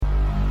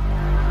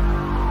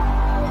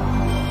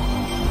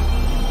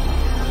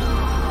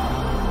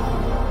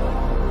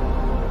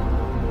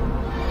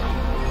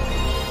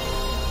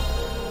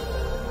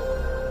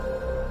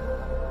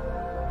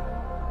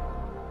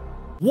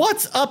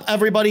What's up,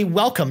 everybody?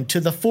 Welcome to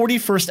the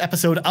 41st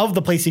episode of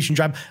the PlayStation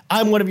Drive.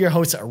 I'm one of your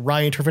hosts,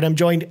 Ryan Turford. I'm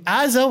joined,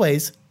 as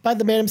always, by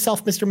the man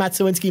himself, Mr. Matt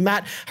Sawinski.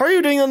 Matt, how are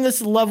you doing on this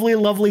lovely,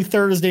 lovely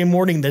Thursday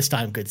morning this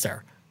time, good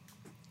sir?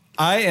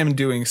 I am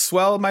doing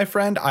swell, my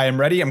friend. I am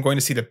ready. I'm going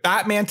to see the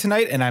Batman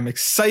tonight, and I'm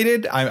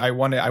excited. I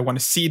want to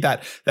see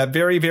that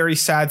very, very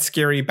sad,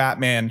 scary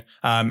Batman.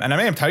 And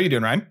I am. How are you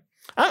doing, Ryan?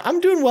 I'm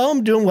doing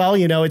well.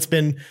 You know, it's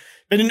been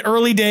an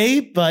early day,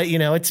 but you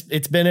know, it's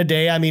been a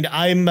day. I mean,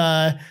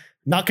 I'm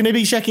not going to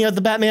be checking out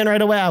the Batman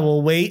right away. I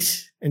will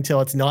wait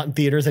until it's not in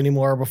theaters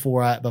anymore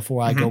before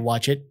I go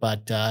watch it.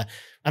 But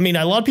I mean,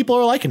 a lot of people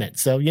are liking it,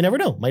 so you never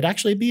know. Might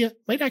actually be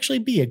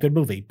a good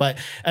movie. But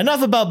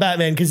enough about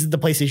Batman, because it's the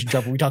PlayStation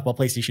Drive. We talk about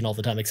PlayStation all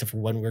the time, except for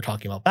when we're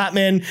talking about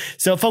Batman.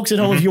 So folks at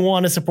home, if you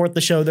want to support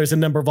the show, there's a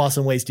number of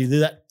awesome ways to do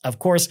that. Of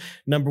course,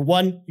 number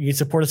one, you can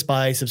support us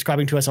by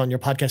subscribing to us on your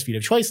podcast feed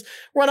of choice.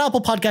 We're on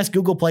Apple Podcasts,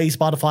 Google Play,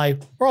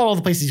 Spotify. We're on all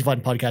the places you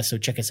find podcasts, so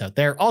check us out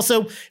there.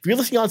 Also, if you're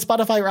listening on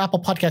Spotify or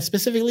Apple Podcasts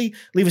specifically,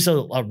 leave us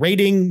a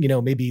rating. You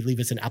know, maybe leave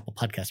us an Apple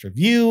Podcast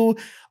review.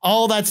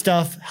 All that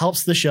stuff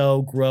helps the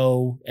show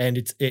grow, and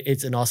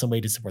it's an awesome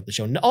way to support the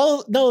show. None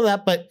of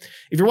that, but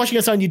if you're watching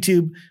us on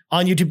YouTube,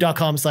 on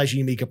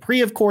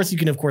youtube.com/YumiCapri, of course, you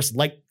can, of course,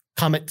 like,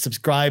 comment,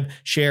 subscribe,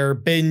 share,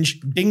 binge,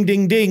 ding,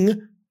 ding,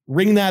 ding,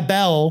 ring that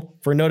bell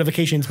for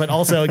notifications. But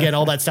also, again,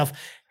 all that stuff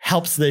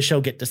helps the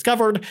show get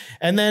discovered.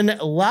 And then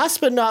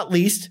last but not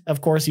least, of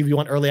course, if you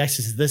want early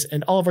access to this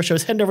and all of our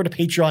shows, head over to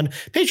Patreon.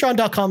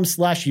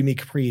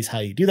 Patreon.com/YumiCapri is how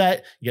you do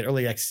that. You get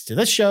early access to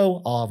this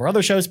show, all of our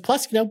other shows,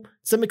 plus, you know,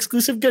 some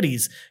exclusive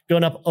goodies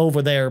going up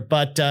over there.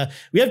 But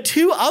we have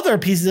two other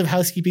pieces of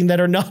housekeeping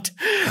that are not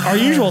our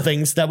usual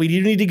things that we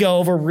do need to go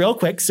over real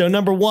quick. So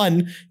number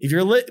one, if you're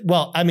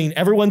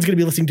everyone's going to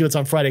be listening to it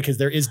on Friday because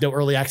there is no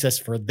early access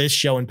for this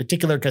show in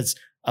particular because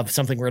of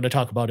something we're going to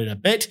talk about in a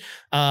bit.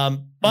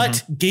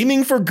 But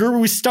Gaming for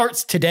Guru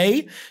starts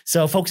today.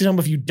 So folks at home,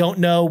 if you don't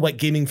know what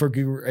Gaming for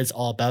Guru is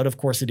all about, of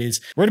course it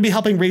is. We're going to be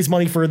helping raise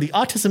money for the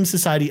Autism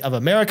Society of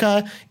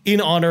America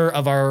in honor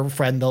of our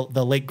friend,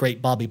 the late,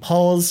 great Bobby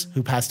Pauls,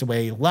 who passed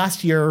away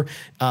last year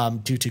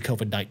due to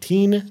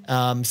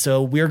COVID-19.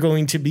 So we're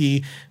going to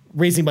be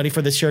raising money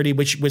for this charity,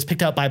 which was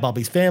picked out by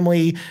Bobby's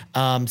family.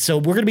 So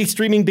we're going to be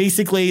streaming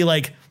basically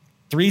like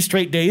 3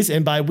 straight days.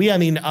 And by we, I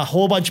mean a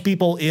whole bunch of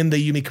people in the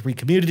Yumi Capri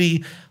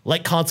community,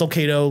 like Console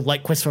Kato,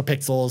 like Quest for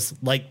Pixels,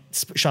 like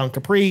Sean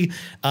Capri.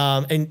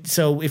 And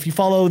so if you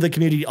follow the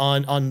community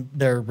on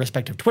their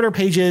respective Twitter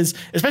pages,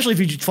 especially if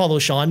you follow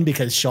Sean,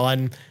 because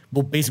Sean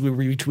will basically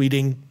be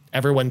retweeting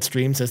everyone's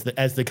streams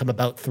as they come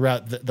about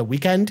throughout the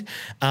weekend.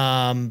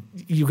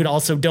 You can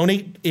also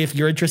donate if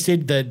you're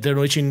interested. The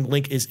donation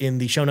link is in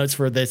the show notes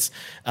for this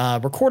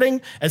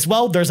recording as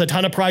well. There's a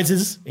ton of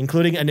prizes,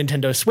 including a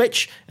Nintendo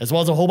Switch, as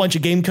well as a whole bunch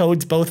of game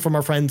codes, both from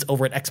our friends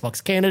over at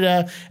Xbox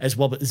Canada, as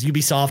well as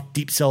Ubisoft,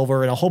 Deep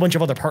Silver, and a whole bunch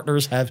of other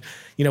partners have,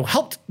 you know,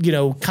 helped, you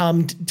know,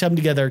 come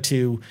together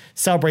to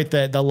celebrate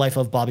the life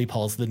of Bobby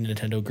Pauls, the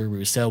Nintendo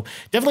guru. So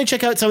definitely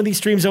check out some of these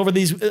streams over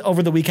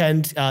the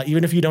weekend,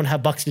 even if you don't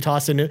have bucks to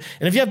toss in.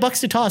 And if you have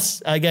bucks to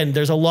toss, again,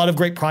 there's a lot of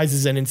great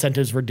prizes and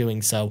incentives for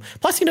doing so.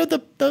 Plus, you know,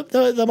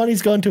 the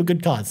money's going to a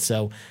good cause.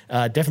 So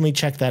definitely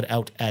check that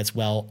out as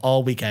well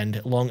all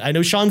weekend long. I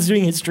know Sean's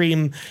doing his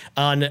stream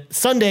on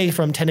Sunday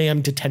from 10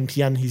 a.m. to 10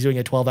 p.m. He's doing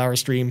a 12-hour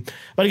stream.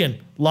 But again,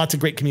 lots of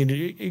great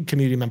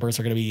community members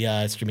are going to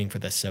be streaming for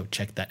this. So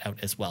check that out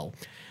as well.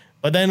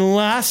 But then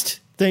last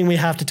thing we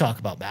have to talk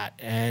about, Matt,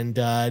 and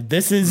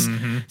this is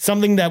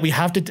something that we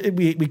have to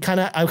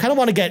I kind of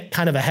want to get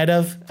kind of ahead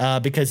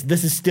of because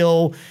this is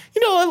still,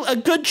 you know, a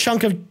good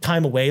chunk of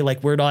time away.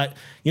 Like, we're not,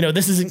 you know,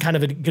 this isn't kind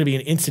of going to be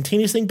an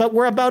instantaneous thing, but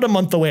we're about a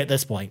month away at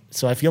this point.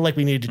 So I feel like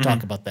we need to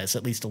talk about this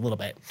at least a little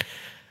bit.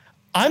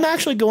 I'm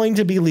actually going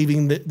to be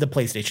leaving the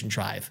PlayStation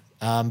Drive.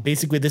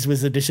 Basically, this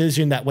was a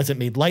decision that wasn't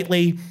made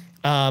lightly,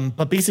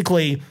 but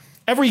basically,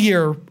 every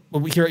year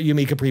here at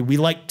Yumi Capri, we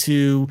like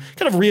to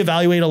kind of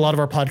reevaluate a lot of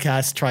our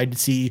podcasts, try to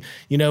see,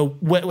 you know,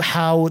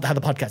 how the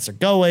podcasts are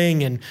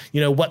going and,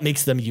 you know, what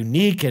makes them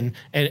unique and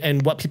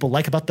what people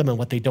like about them and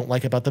what they don't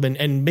like about them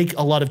and make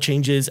a lot of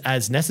changes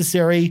as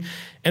necessary.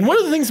 And one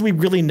of the things we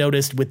really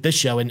noticed with this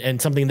show and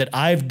something that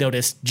I've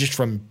noticed just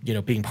from, you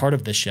know, being part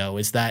of this show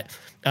is that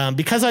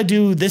because I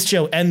do this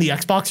show and the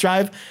Xbox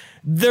Drive,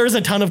 there's a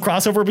ton of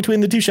crossover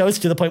between the two shows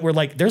to the point where,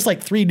 like, there's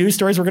like 3 news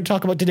stories we're going to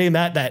talk about today,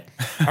 Matt, that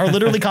are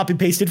literally copy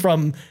pasted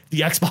from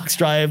the Xbox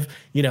Drive,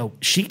 you know,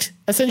 sheet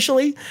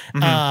essentially.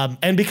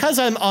 And because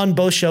I'm on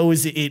both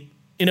shows, it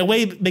in a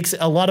way makes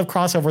a lot of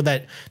crossover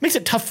that makes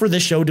it tough for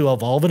this show to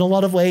evolve in a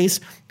lot of ways.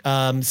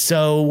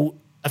 So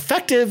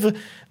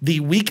effective the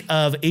week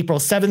of April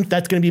 7th,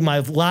 that's going to be my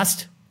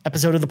last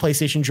episode of the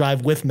PlayStation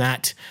Drive with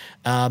Matt.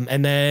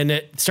 And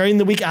then starting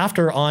the week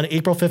after on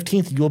April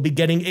 15th, you will be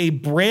getting a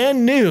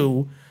brand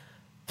new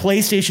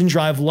PlayStation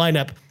Drive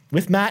lineup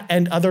with Matt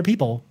and other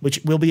people, which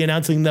we'll be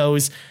announcing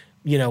those,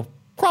 you know,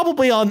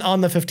 probably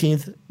on the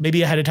 15th,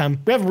 maybe ahead of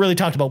time. We haven't really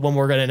talked about when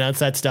we're going to announce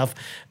that stuff.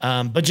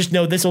 But just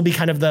know this will be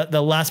kind of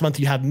the last month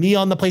you have me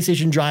on the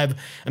PlayStation Drive.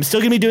 I'm still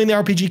going to be doing the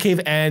RPG Cave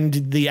and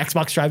the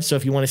Xbox Drive. So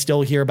if you want to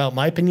still hear about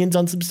my opinions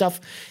on some stuff,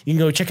 you can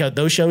go check out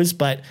those shows.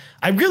 But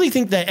I really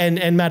think that,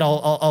 and Matt,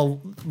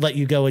 I'll let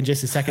you go in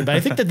just a second, but I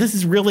think that this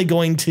is really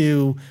going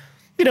to,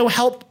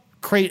 help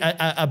create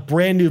a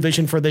brand new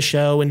vision for the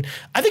show. And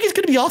I think it's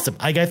going to be awesome.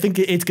 I think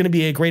it's going to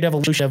be a great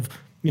evolution of,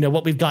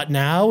 what we've got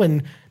now,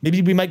 and maybe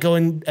we might go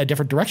in a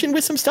different direction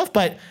with some stuff,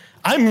 but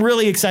I'm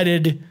really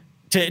excited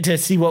to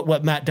see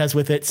what Matt does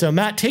with it. So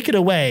Matt, take it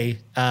away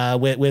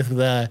with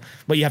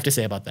what you have to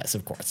say about this,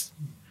 of course.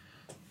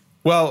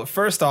 Well,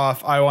 first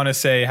off, I want to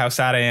say how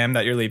sad I am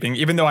that you're leaving,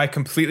 even though I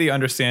completely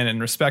understand and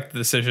respect the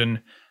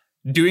decision.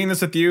 Doing this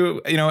with you,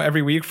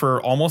 every week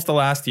for almost the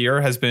last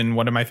year has been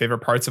one of my favorite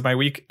parts of my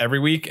week every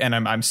week. And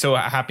I'm so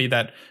happy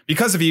that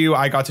because of you,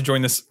 I got to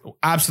join this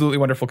absolutely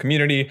wonderful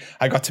community.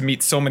 I got to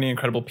meet so many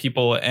incredible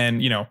people,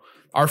 and,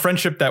 our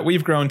friendship that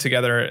we've grown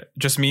together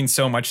just means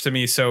so much to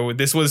me. So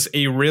this was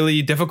a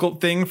really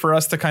difficult thing for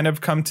us to kind of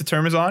come to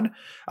terms on.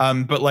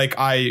 But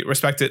I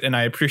respect it and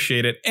I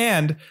appreciate it.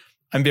 And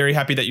I'm very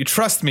happy that you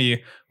trust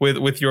me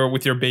with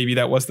your baby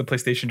that was the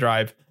PlayStation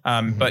Drive.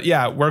 But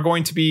yeah, we're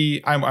going to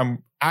be,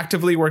 I'm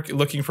actively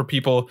looking for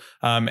people,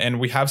 and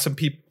we have some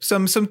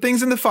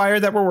things in the fire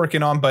that we're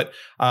working on, but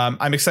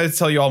I'm excited to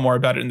tell you all more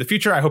about it in the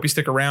future. I hope you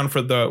stick around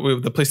for the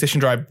PlayStation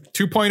Drive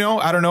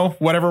 2.0. I don't know,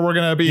 whatever we're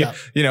gonna be,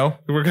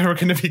 we're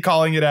gonna be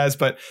calling it as.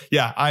 But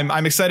yeah,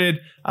 I'm excited.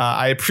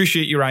 I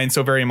appreciate you, Ryan,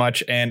 so very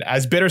much. And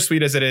as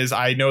bittersweet as it is,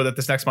 I know that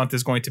this next month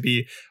is going to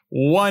be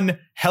one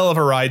hell of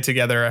a ride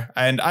together.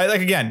 And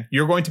again,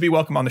 you're going to be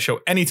welcome on the show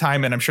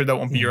anytime, and I'm sure that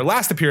won't be your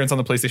last appearance on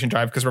the PlayStation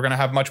Drive, because we're gonna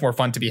have much more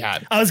fun to be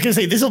had. I was gonna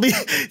say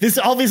this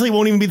obviously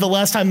won't even be the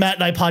last time Matt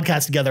and I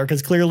podcast together,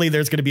 because clearly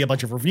there's going to be a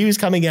bunch of reviews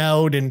coming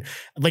out and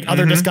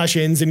other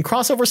discussions and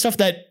crossover stuff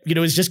that,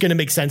 is just going to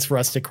make sense for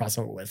us to cross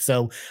over with.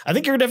 So I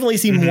think you're definitely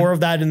see more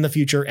of that in the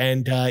future.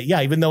 And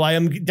even though I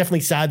am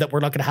definitely sad that we're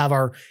not going to have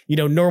our,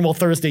 normal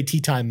Thursday tea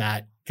time,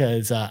 Matt,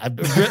 because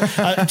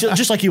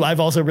just like you,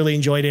 I've also really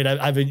enjoyed it.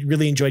 I've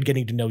really enjoyed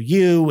getting to know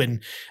you,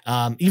 and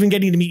even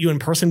getting to meet you in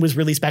person was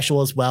really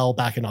special as well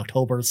back in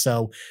October.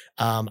 So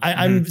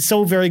I'm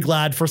so very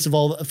glad, first of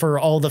all, for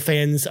all the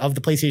fans of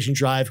the PlayStation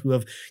Drive who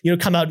have,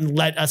 come out and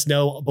let us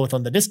know both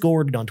on the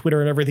Discord and on Twitter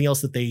and everything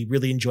else that they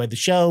really enjoyed the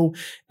show.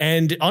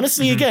 And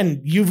honestly,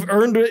 again, you've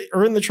earned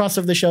the trust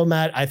of the show,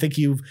 Matt. I think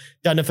you've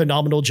done a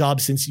phenomenal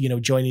job since,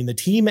 joining the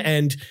team.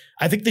 And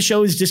I think the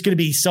show is just going to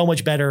be so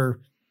much better,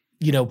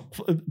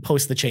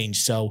 post the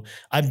change. So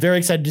I'm very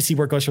excited to see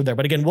where it goes from there.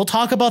 But again, we'll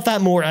talk about that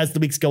more as the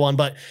weeks go on.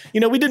 But, we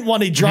didn't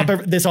want to drop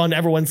this on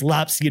everyone's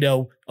laps,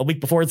 a week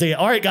before and say,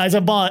 all right, guys,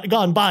 I'm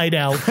gone. Bye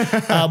now.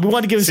 We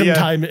want to give some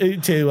time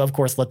to, of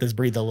course, let this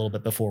breathe a little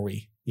bit before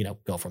we,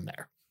 go from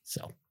there.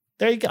 So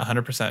there you go.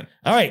 100%.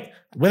 All right.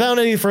 Without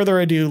any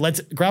further ado,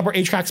 let's grab our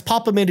 8 tracks,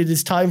 pop them in. It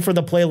is time for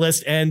the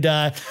playlist. And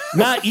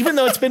Matt, even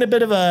though it's been a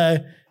bit of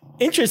a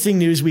interesting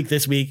news week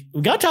this week,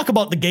 we got to talk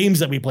about the games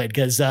that we played,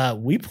 because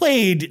we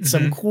played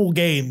some cool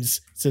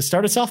games. So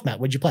start us off, Matt.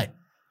 What'd you play?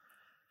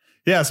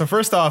 Yeah, so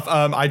first off,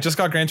 I just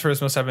got Gran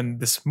Turismo 7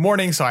 this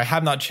morning, so I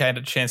have not had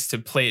a chance to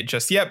play it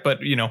just yet, but,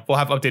 we'll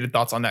have updated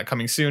thoughts on that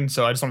coming soon.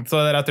 So I just want to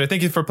throw that out there.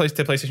 Thank you to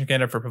PlayStation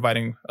Canada for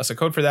providing us a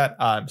code for that.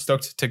 I'm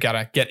stoked to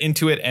get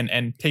into it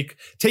and take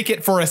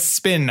it for a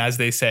spin, as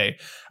they say.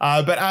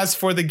 But as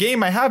for the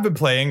game I have been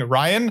playing,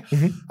 Ryan,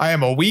 I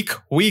am a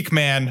weak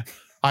man.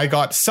 I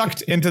got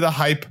sucked into the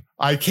hype.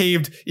 I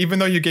caved, even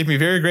though you gave me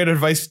very great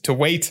advice to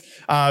wait.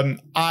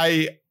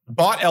 I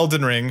bought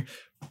Elden Ring.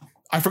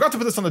 I forgot to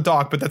put this on the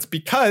doc, but that's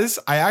because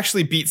I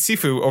actually beat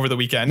Sifu over the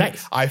weekend.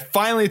 Nice. I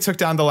finally took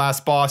down the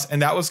last boss,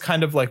 and that was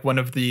kind of like one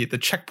of the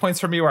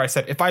checkpoints for me, where I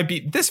said, if I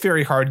beat this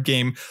very hard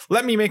game,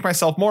 let me make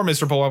myself more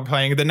miserable while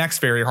playing the next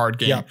very hard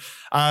game.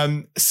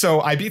 Yeah.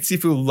 So I beat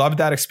Sifu, loved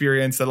that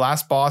experience. The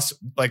last boss,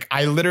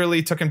 I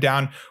literally took him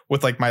down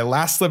with my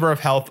last sliver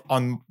of health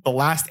on the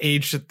last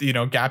age,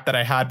 gap that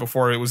I had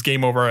before it was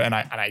game over, and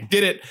I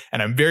did it,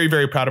 and I'm very,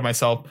 very proud of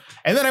myself.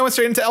 And then I went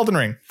straight into Elden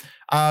Ring.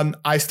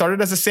 I started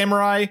as a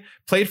samurai,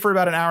 played for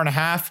about an hour and a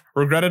half,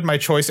 regretted my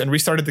choice, and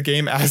restarted the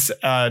game as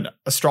an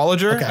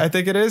astrologer. Okay. I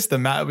think it is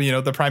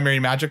the primary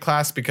magic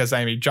class, because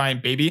I'm a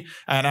giant baby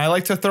and I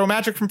like to throw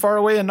magic from far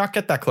away and not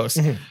get that close.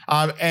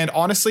 And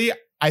honestly,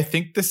 I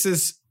think this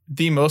is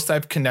the most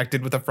I've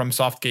connected with a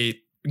FromSoft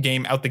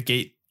game out the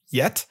gate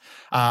yet.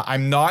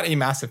 I'm not a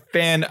massive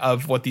fan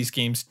of what these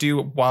games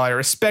do, while I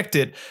respect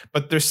it,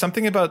 but there's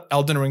something about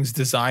Elden Ring's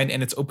design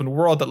and its open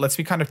world that lets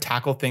me kind of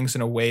tackle things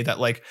in a way that,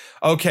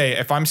 okay,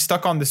 if I'm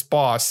stuck on this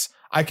boss,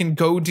 I can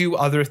go do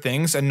other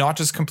things and not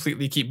just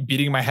completely keep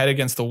beating my head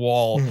against the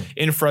wall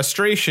in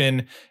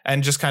frustration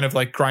and just kind of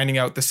grinding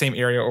out the same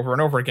area over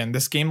and over again.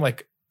 This game,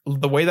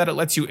 the way that it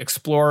lets you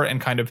explore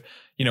and kind of,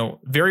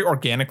 very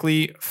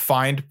organically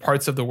find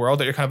parts of the world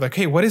that you're kind of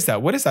hey, what is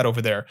that? What is that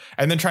over there?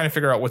 And then trying to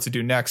figure out what to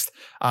do next.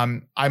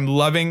 I'm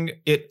loving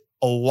it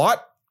a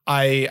lot.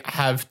 I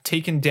have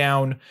taken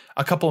down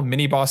a couple of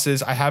mini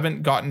bosses. I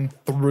haven't gotten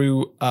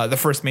through the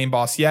first main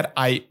boss yet.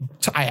 I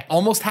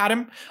almost had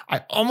him.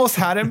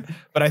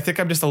 But I think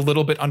I'm just a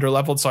little bit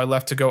underleveled. So I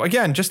left to go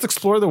again, just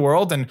explore the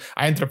world. And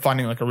I ended up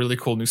finding like a really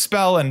cool new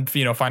spell and,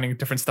 finding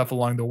different stuff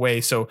along the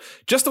way. So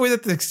just the way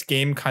that this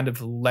game kind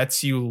of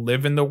lets you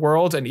live in the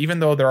world. And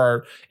even though there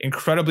are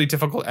incredibly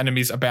difficult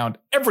enemies abound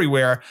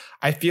everywhere,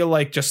 I feel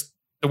like just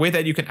the way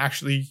that you can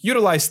actually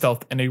utilize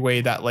stealth in a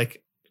way that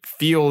like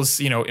feels,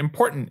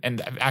 important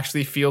and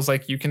actually feels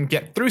like you can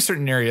get through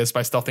certain areas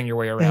by stealthing your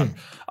way around,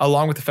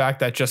 along with the fact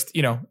that just,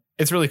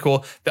 it's really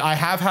cool. I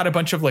have had a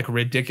bunch of like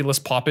ridiculous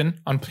pop-in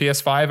on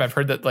PS5. I've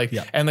heard that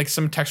and like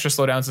some texture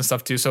slowdowns and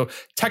stuff too. So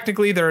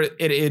technically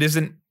it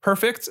isn't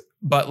perfect,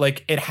 but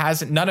like it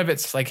hasn't, none of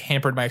it's like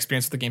hampered my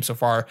experience with the game so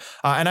far.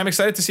 And I'm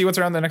excited to see what's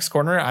around the next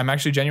corner. I'm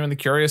actually genuinely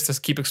curious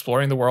to keep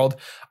exploring the world.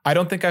 I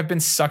don't think I've been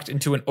sucked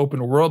into an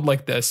open world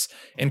like this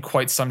in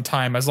quite some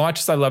time. As much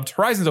as I loved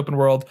Horizon's open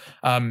world,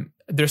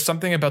 there's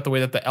something about the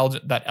way that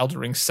Elden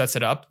Ring sets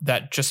it up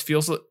that just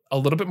feels a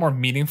little bit more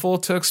meaningful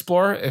to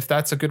explore, if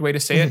that's a good way to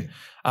say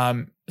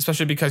it.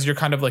 Especially because you're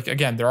kind of like,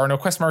 again, there are no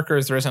quest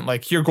markers. There isn't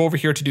like, here, go over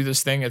here to do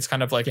this thing. It's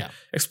kind of like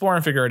explore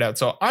and figure it out.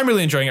 So I'm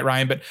really enjoying it,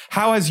 Ryan. But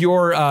how has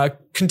your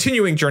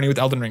continuing journey with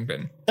Elden Ring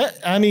been?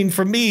 I mean,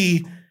 for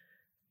me,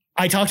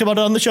 I talked about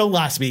it on the show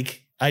last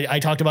week. I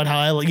talked about how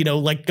I,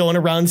 like going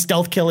around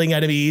stealth killing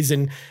enemies.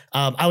 And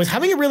I was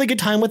having a really good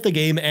time with the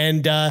game.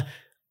 And I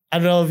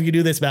don't know if you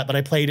do this, Matt, but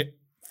I played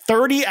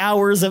 30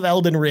 hours of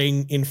Elden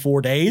Ring in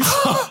 4 days.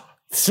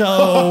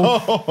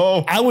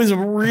 So I was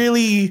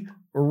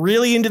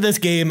really into this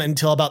game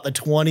until about the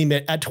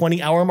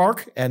 20 hour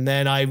mark. And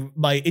then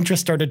my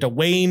interest started to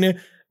wane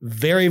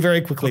very,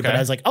 very quickly. Okay. But I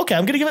was like, okay,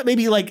 I'm going to give it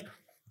maybe like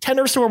 10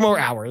 or so more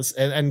hours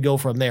and go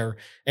from there.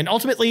 And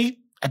ultimately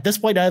at this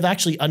point, I've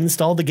actually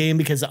uninstalled the game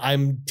because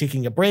I'm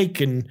taking a break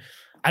and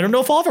I don't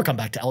know if I'll ever come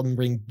back to Elden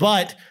Ring.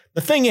 But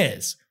the thing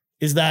is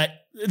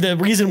that the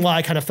reason why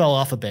I kind of fell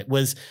off a bit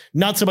was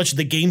not so much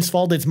the game's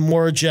fault. It's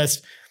more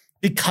just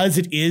because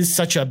it is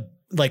such a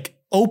like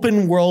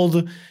open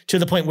world to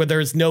the point where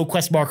there's no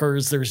quest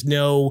markers. There's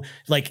no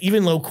like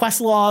even low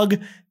quest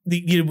log.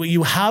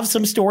 You have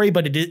some story,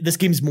 but this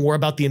game's more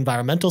about the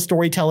environmental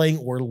storytelling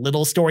or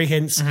little story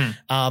hints.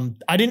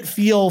 I didn't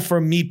feel,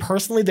 for me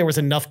personally, there was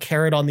enough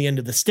carrot on the end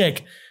of the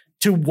stick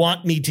to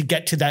want me to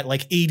get to that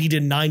like 80 to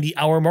 90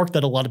 hour mark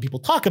that a lot of people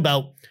talk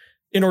about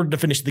in order to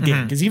finish the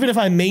game. Because even if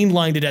I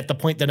mainlined it at the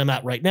point that I'm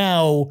at right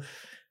now,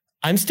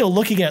 I'm still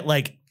looking at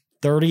like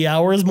 30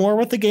 hours more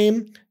with the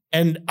game.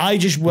 And I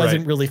just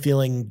wasn't really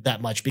feeling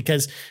that much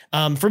because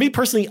for me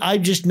personally,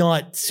 I'm just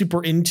not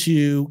super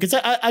into, because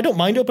I don't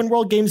mind open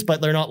world games, but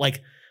they're not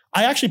like,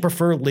 I actually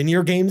prefer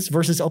linear games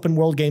versus open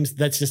world games.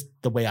 That's just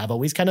the way I've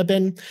always kind of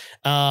been.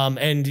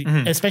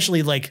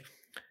 Especially like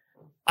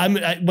and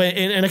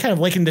I kind of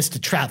liken this to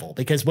travel,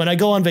 because when I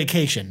go on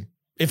vacation,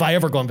 if I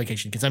ever go on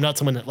vacation, because I'm not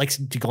someone that likes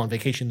to go on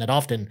vacation that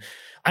often,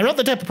 I'm not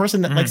the type of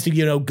person that likes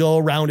to, go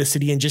around a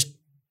city and just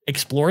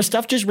explore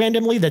stuff just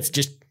randomly. That's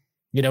just,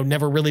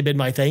 never really been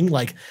my thing.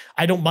 Like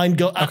I don't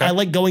mind I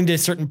like going to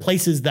certain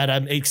places that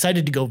I'm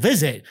excited to go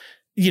visit,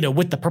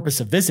 with the purpose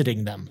of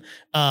visiting them.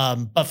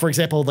 But for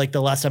example, like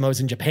the last time I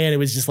was in Japan, it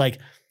was just like,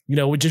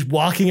 just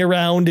walking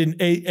around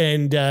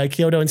and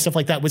Kyoto and stuff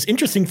like that was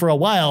interesting for a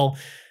while.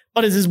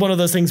 But this is one of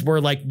those things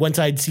where like, once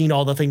I'd seen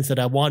all the things that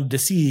I wanted to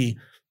see,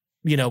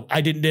 I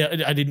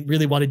didn't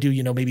really want to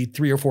do, maybe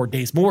 3 or 4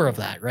 days more of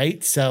that.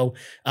 Right. So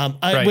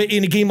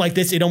in a game like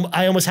this,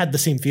 I almost had the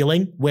same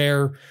feeling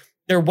where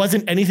there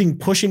wasn't anything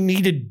pushing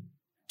me to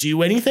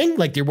do anything.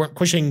 Like there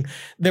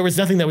was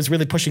nothing that was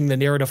really pushing the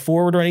narrative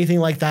forward or anything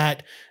like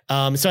that.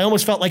 So I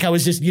almost felt like I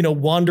was just,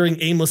 wandering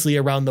aimlessly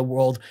around the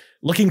world,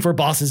 looking for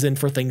bosses and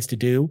for things to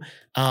do.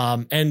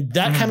 And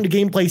that kind of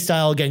gameplay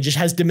style, again, just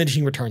has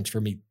diminishing returns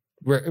for me,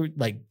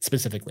 like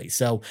specifically.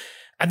 So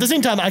at the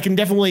same time, I can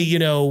definitely,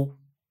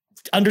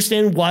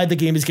 understand why the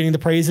game is getting the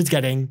praise it's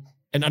getting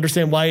and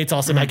understand why it's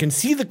awesome. I can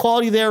see the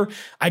quality there.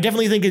 I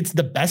definitely think it's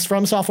the best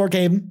From Software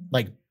game,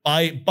 like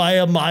by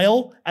a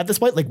mile at this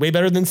point, like way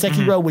better than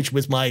Sekiro, which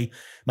was my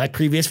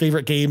previous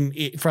favorite game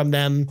from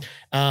them.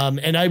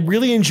 And I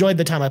really enjoyed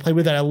the time I played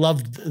with it. I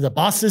loved the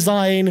boss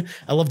design.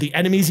 I love the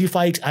enemies you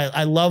fight.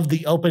 I love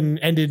the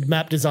open-ended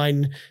map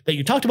design that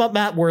you talked about,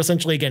 Matt, where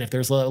essentially, again, if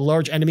there's a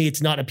large enemy,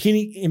 it's not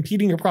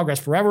impeding your progress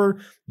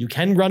forever. You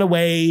can run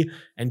away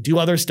and do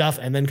other stuff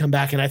and then come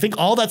back. And I think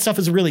all that stuff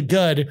is really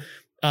good.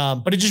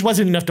 But it just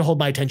wasn't enough to hold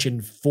my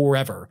attention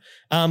forever.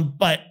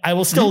 But I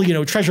will still,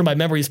 treasure my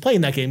memories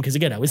playing that game. Cause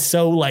again, I was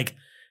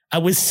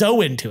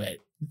so into it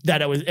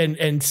that I was,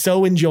 and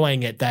so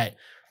enjoying it that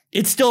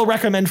it's still a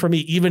recommend for me,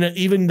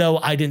 even though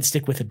I didn't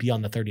stick with it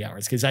beyond the 30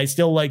 hours. Cause I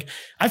still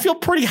I feel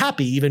pretty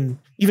happy, even,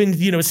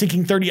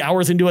 sinking 30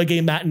 hours into a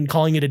game, Matt, and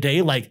calling it a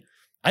day. Like,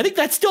 I think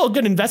that's still a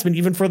good investment,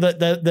 even for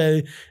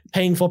the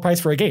paying full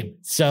price for a game.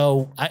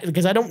 So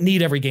because I don't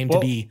need every game to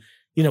be,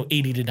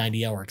 80 to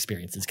 90 hour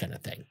experiences kind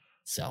of thing.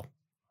 So,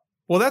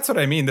 well, that's what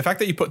I mean. The fact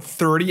that you put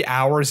 30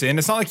 hours in,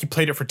 it's not like you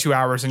played it for 2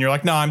 hours and you're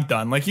like, no, I'm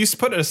done. Like you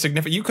put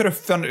you could have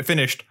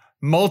finished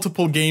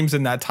multiple games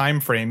in that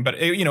time frame, but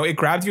it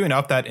grabbed you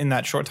enough that in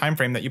that short time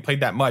frame that you played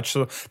that much.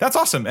 So that's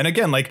awesome. And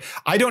again, like,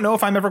 I don't know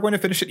if I'm ever going to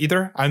finish it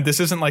either. This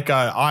isn't like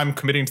I'm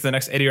committing to the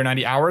next 80 or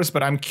 90 hours,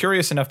 but I'm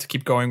curious enough to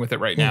keep going with it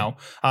right now.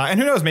 And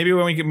who knows, maybe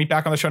when we meet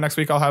back on the show next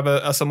week, I'll have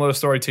a similar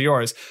story to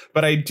yours.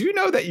 But I do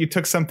know that you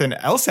took something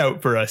else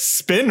out for a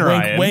spin,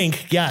 Ryan.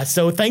 Wink. Yeah.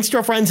 So thanks to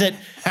our friends at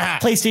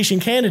PlayStation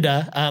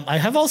Canada, I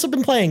have also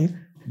been playing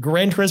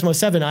Gran Turismo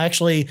 7. I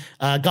actually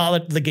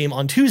got the game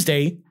on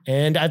Tuesday,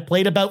 and I've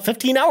played about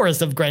 15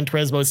 hours of Gran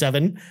Turismo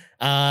 7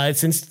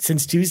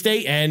 since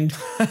Tuesday, and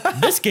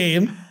this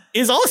game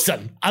is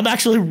awesome. I'm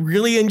actually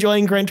really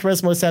enjoying Gran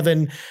Turismo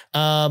 7.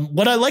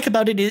 What I like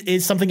about it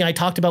is something I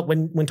talked about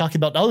when talking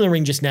about Elden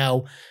Ring just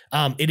now.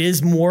 It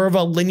is more of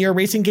a linear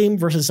racing game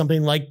versus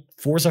something like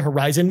Forza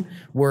Horizon,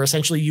 where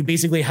essentially you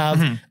basically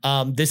have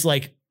this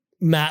like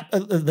map,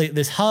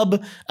 this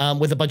hub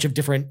with a bunch of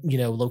different,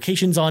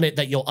 locations on it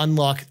that you'll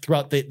unlock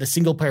throughout the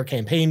single player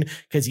campaign.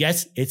 Because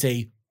yes, it's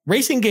a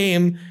racing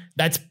game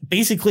that's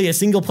basically a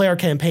single player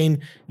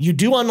campaign. You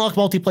do unlock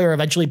multiplayer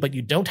eventually, but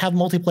you don't have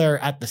multiplayer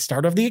at the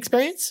start of the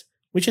experience,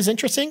 which is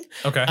interesting.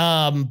 Okay.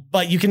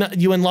 But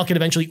you unlock it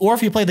eventually, or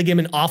if you play the game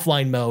in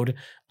offline mode,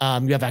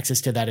 you have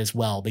access to that as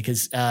well,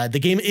 because the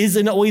game is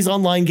an always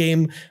online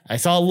game. I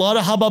saw a lot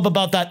of hubbub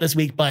about that this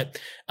week, but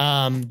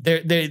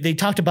they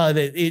talked about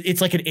it. It's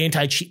like an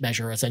anti-cheat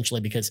measure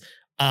essentially, because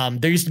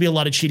there used to be a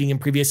lot of cheating in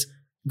previous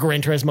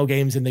Gran Turismo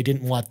games, and they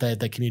didn't want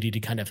the community to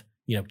kind of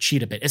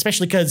cheat a bit,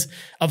 especially because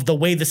of the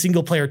way the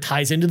single player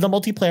ties into the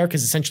multiplayer,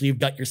 because essentially you've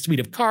got your suite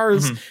of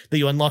cars that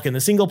you unlock in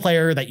the single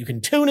player, that you can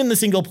tune in the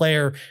single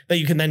player, that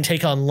you can then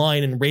take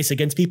online and race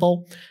against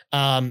people.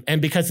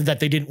 And because of that,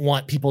 they didn't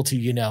want people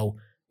to,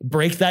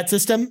 break that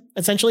system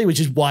essentially, which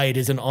is why it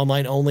is an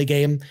online only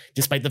game,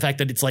 despite the fact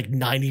that it's like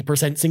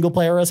 90% single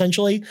player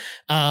essentially.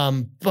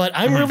 But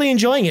I'm really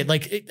enjoying it.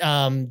 Like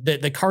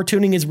the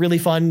cartooning is really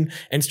fun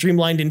and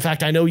streamlined. In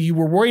fact, I know you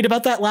were worried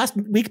about that last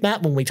week,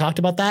 Matt, when we talked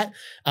about that.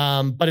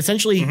 But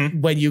essentially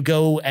when you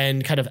go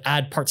and kind of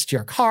add parts to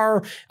your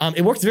car,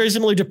 it works very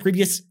similar to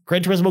previous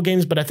Gran Turismo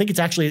games, but I think it's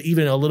actually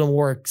even a little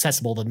more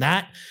accessible than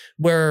that,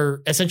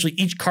 where essentially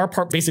each car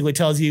part basically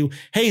tells you,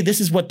 hey, this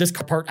is what this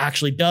car part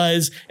actually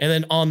does. And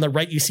then on the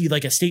right, you see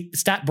like a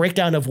stat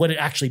breakdown of what it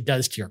actually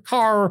does to your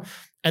car.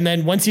 And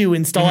then once you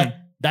install it,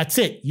 that's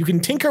it. You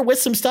can tinker with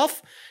some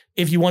stuff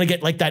if you want to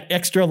get like that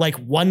extra like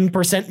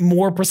 1%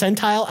 more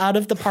percentile out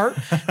of the part.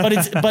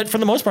 But for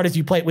the most part, if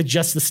you play it with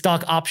just the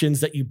stock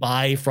options that you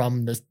buy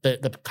from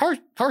the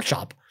car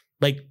shop,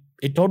 like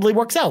it totally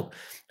works out.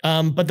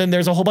 But then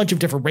there's a whole bunch of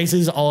different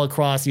races all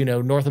across,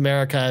 North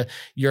America,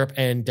 Europe,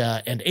 and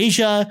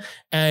Asia.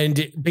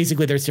 And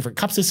basically there's different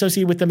cups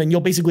associated with them, and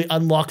you'll basically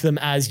unlock them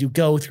as you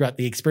go throughout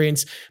the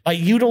experience by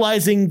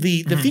utilizing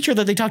the feature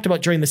that they talked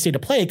about during the State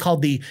of Play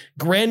called the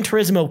Gran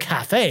Turismo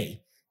Cafe,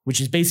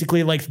 which is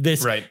basically like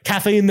this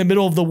cafe in the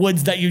middle of the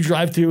woods that you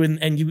drive through,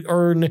 and you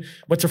earn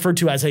what's referred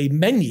to as a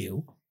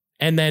menu.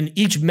 And then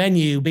each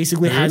menu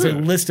basically has a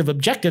list of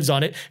objectives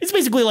on it. It's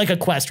basically like a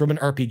quest from an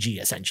RPG,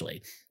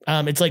 essentially.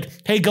 It's like,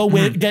 hey, go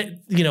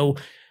get,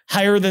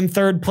 higher than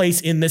third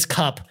place in this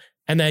cup,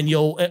 and then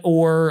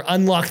or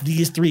unlock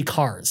these 3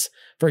 cars,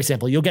 for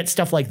example. You'll get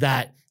stuff like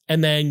that.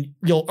 And then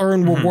you'll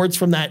earn rewards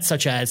from that,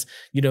 such as,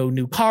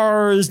 new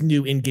cars,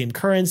 new in-game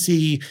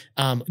currency.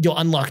 You'll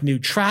unlock new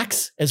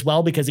tracks as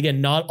well, because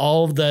again, not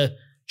all of the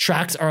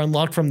tracks are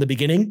unlocked from the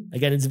beginning.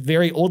 Again, it's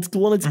very old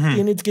school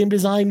in its game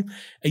design.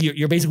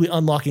 You're basically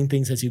unlocking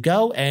things as you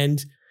go.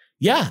 And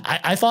yeah,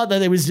 I thought that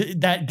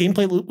that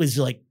gameplay loop was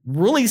like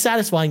really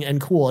satisfying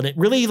and cool. And it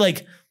really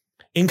like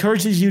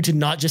encourages you to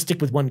not just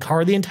stick with one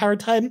car the entire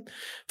time.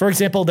 For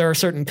example, there are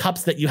certain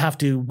cups that you have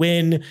to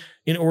win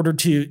in order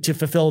to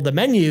fulfill the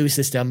menu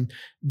system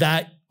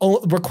that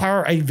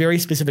require a very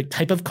specific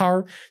type of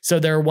car.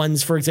 So there are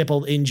ones, for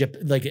example, in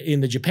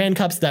the Japan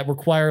Cups that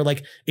require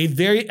like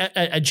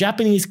a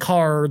Japanese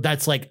car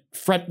that's like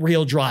front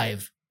wheel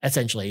drive,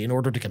 essentially, in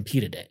order to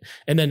compete in it.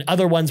 And then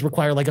other ones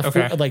require like a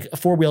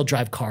 4-wheel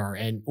drive car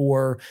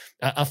or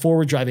a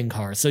forward driving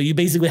car. So you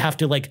basically have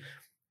to like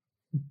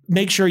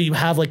make sure you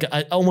have like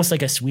almost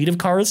like a suite of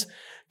cars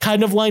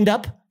kind of lined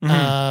up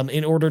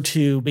in order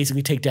to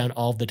basically take down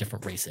all of the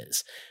different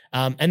races.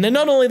 And then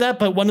not only that,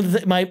 but one of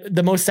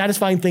the most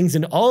satisfying things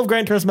in all of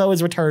Gran Turismo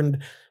is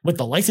returned with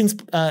the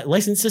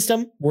license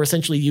system, where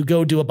essentially you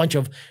go do a bunch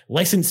of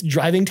licensed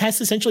driving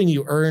tests, essentially, and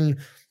you earn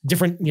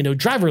different,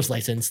 driver's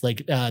license,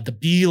 like the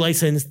B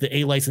license, the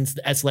A license,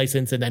 the S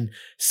license, and then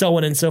so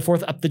on and so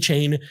forth up the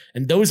chain.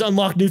 And those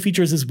unlock new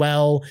features as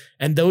well.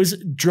 And those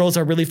drills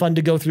are really fun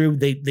to go through.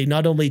 They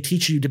not only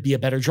teach you to be a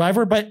better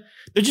driver, but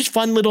they're just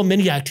fun little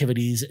mini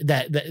activities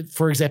that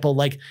for example,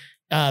 like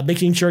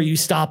making sure you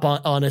stop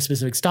on a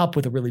specific stop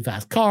with a really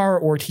fast car,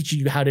 or teaching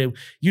you how to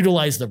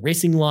utilize the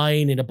racing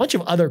line and a bunch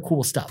of other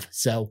cool stuff.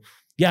 So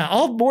yeah,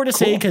 I'll have more to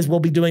say, because we'll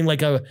be doing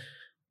like a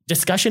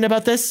discussion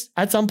about this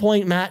at some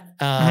point, Matt,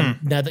 now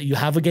that you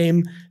have the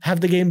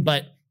game,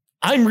 but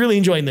I'm really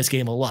enjoying this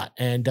game a lot,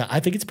 and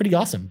I think it's pretty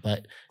awesome.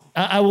 But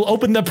I will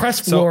open the press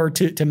floor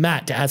to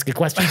Matt to ask a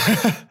question.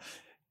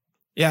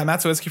 Yeah, Matt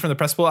Sawicki from the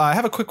Press Pool. I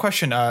have a quick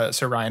question,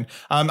 Sir Ryan.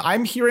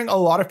 I'm hearing a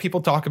lot of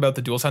people talk about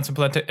the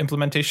DualSense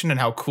implementation and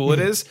how cool it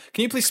is.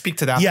 Can you please speak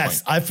to that?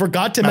 Yes, point? I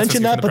forgot to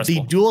mention that, but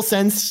the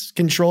DualSense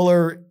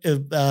controller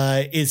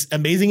is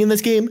amazing in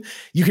this game.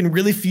 You can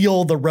really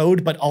feel the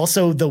road, but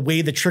also the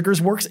way the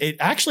triggers works. It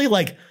actually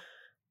like.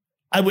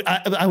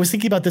 I was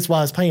thinking about this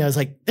while I was playing. I was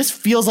like, this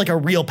feels like a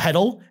real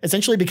pedal,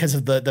 essentially because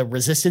of the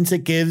resistance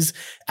it gives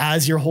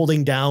as you're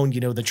holding down, you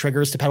know, the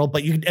triggers to pedal.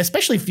 But you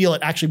especially feel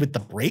it actually with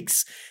the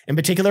brakes in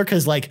particular,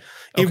 because like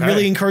it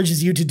really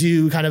encourages you to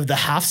do kind of the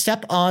half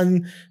step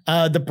on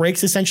the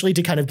brakes, essentially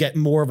to kind of get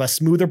more of a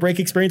smoother brake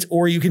experience.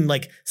 Or you can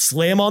like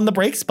slam on the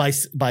brakes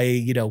by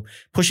you know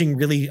pushing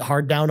really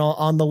hard down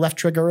on the left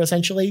trigger,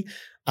 essentially.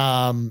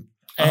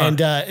 And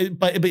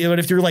but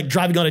if you're like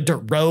driving on a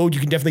dirt road, you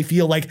can definitely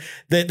feel like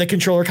the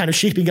controller kind of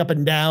shaping up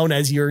and down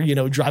as you're, you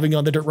know, driving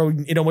on the dirt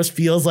road. It almost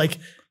feels like,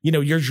 you know,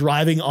 you're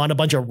driving on a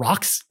bunch of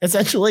rocks,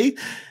 essentially.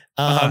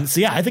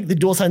 So yeah, I think the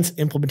DualSense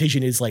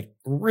implementation is like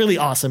really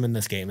awesome in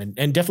this game,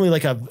 and definitely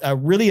like a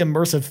really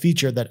immersive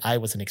feature that I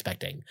wasn't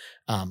expecting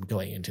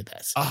going into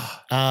this.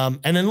 And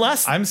then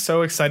I'm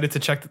so excited to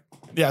check.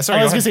 I was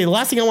gonna say the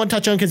last thing I want to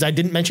touch on, because I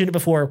didn't mention it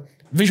before,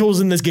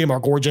 visuals in this game are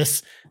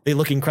gorgeous. They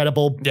look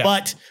incredible,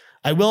 but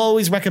I will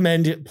always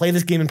recommend play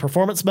this game in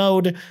performance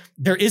mode.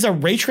 There is a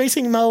ray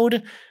tracing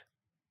mode,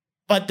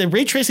 but the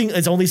ray tracing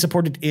is only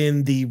supported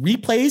in the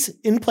replays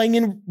in playing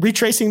in ray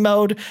tracing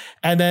mode.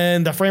 And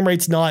then the frame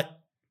rate's not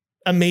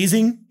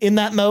amazing in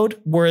that mode,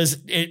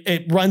 whereas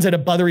it runs at a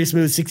buttery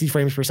smooth 60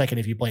 frames per second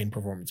if you play in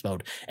performance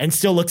mode, and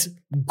still looks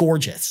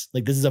gorgeous.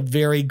 Like this is a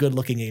very good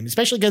looking game,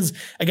 especially because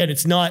again,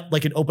 it's not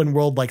like an open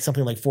world like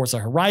something like Forza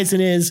Horizon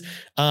is.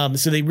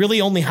 So they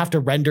really only have to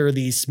render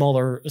these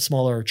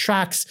smaller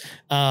tracks.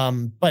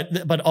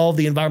 But all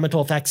the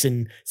environmental effects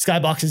and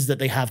skyboxes that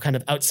they have kind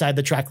of outside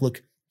the track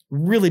look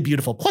really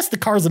beautiful. Plus the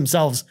cars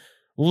themselves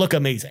look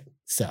amazing.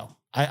 So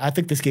I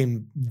think this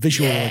game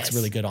visually looks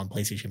really good on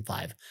PlayStation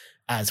 5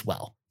 as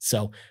well.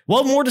 So,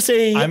 well, more to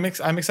say. I'm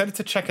excited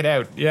to check it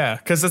out. Yeah,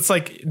 because it's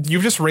like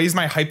you've just raised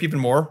my hype even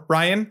more,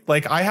 Ryan.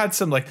 Like I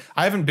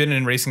haven't been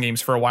in racing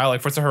games for a while.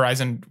 Like Forza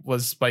Horizon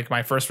was like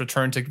my first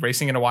return to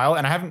racing in a while,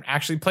 and I haven't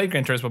actually played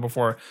Gran Turismo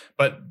before.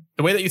 But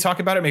the way that you talk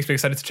about it makes me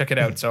excited to check it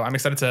out. So I'm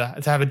excited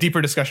to have a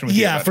deeper discussion with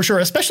you. Yeah, for sure.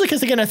 Especially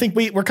because again, I think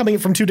we're coming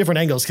from two different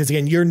angles. Because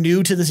again, you're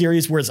new to the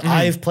series, whereas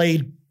I've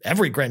played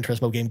every Gran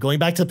Turismo game going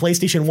back to the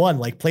PlayStation 1.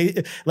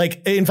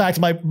 In fact,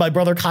 my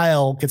brother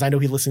Kyle, because I know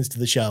he listens to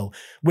the show,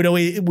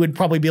 would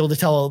probably be able to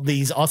tell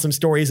these awesome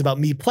stories about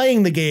me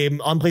playing the game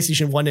on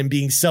PlayStation 1 and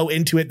being so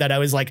into it that I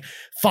was like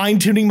fine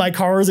tuning my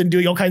cars and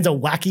doing all kinds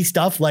of wacky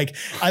stuff. Like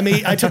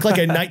I took like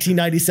a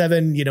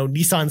 1997, you know,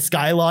 Nissan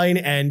Skyline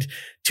and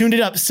tuned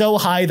it up so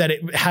high that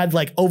it had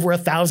like over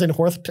 1,000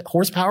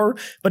 horsepower,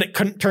 but it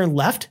couldn't turn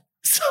left.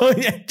 So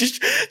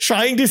just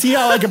trying to see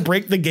how I can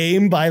break the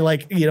game by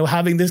like, you know,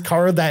 having this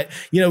car that,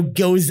 you know,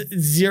 goes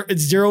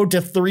 0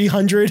 to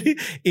 300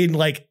 in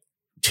like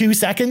 2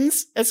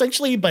 seconds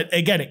essentially. But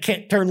again, it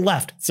can't turn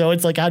left. So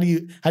it's like, how do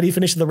you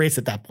finish the race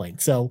at that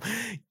point? So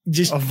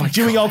just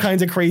doing all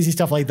kinds of crazy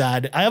stuff like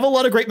that. I have a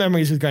lot of great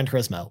memories with Gran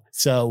Turismo.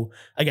 So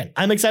again,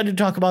 I'm excited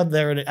to talk about it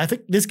there. And I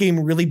think this game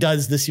really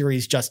does the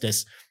series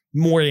justice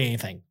more than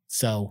anything.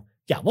 So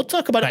yeah, we'll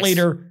talk about it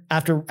later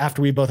after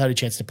we both had a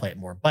chance to play it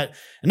more. But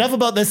enough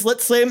about this.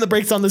 Let's slam the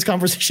brakes on this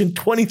conversation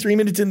 23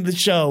 minutes into the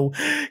show,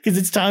 because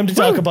it's time to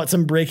talk about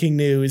some breaking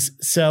news.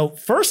 So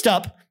first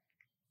up,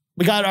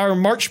 we got our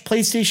March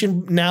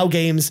PlayStation Now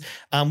games.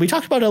 We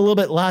talked about it a little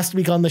bit last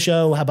week on the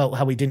show about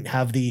how we didn't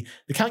have the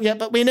count yet,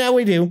 but we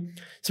do.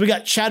 So we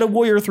got Shadow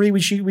Warrior 3,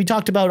 which we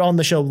talked about on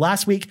the show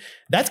last week.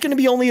 That's going to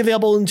be only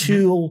available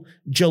until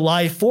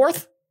July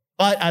 4th.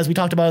 But as we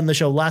talked about on the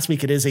show last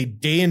week, it is a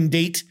day and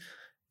date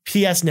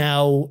PS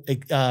Now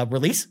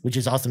release, which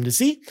is awesome to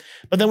see.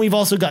 But then we've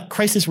also got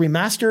Crysis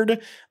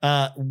Remastered,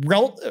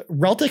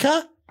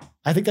 Reltica,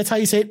 I think that's how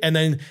you say it, and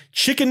then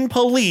Chicken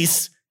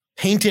Police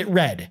Paint It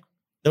Red.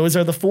 Those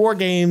are the 4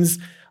 games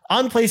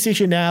on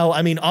PlayStation Now.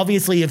 I mean,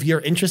 obviously, if you're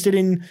interested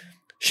in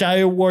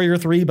Shadow Warrior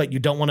 3, but you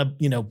don't want to,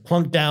 you know,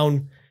 plunk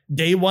down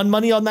day one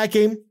money on that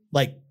game,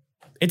 like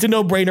it's a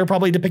no-brainer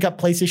probably to pick up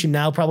PlayStation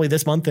Now probably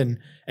this month and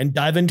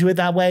dive into it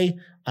that way.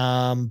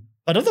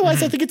 But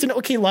otherwise, I think it's an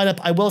okay lineup.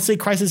 I will say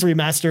Crysis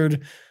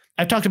Remastered,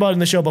 I've talked about it in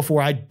the show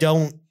before. I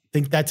don't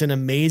think that's an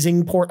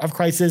amazing port of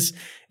Crysis.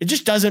 It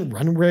just doesn't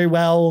run very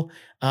well.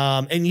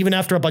 And even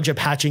after a bunch of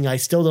patching, I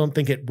still don't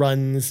think it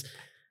runs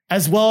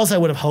as well as I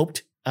would have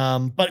hoped.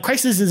 But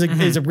Crysis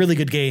is a really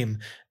good game.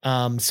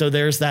 So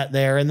there's that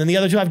there. And then the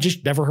other two I've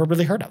just never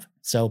really heard of.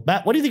 So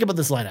Matt, what do you think about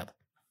this lineup?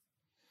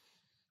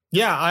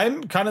 Yeah,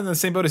 I'm kind of in the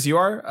same boat as you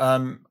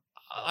are.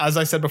 As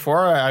I said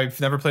before, I've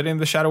never played any of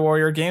the Shadow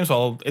Warrior games.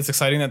 Well, it's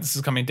exciting that this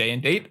is coming day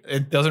and date.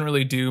 It doesn't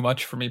really do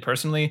much for me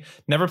personally.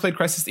 Never played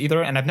Crysis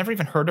either, and I've never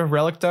even heard of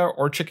Relicta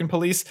or Chicken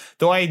Police,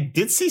 though I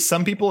did see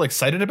some people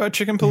excited about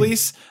Chicken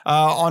Police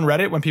on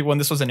Reddit when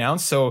this was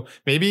announced. So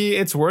maybe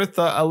it's worth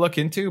a look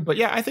into. But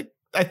yeah, I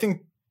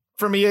think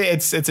for me,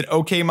 it's an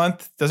okay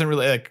month. Doesn't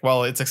really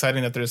it's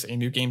exciting that there's a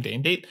new game day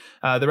and date.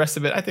 The rest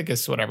of it, I think,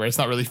 is whatever. It's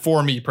not really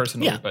for me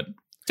personally, but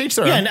each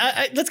their own.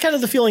 And that's kind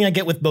of the feeling I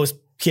get with most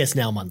PS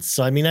Now months.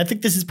 So, I mean, I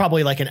think this is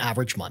probably like an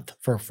average month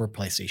for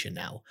PlayStation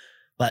Now.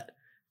 But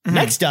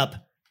next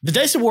up, the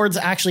DICE Awards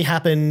actually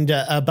happened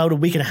about a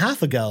week and a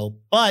half ago,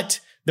 but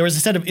there was a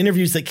set of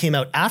interviews that came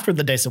out after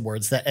the DICE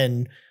Awards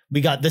and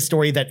we got this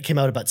story that came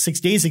out about 6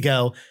 days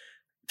ago.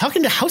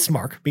 Talking to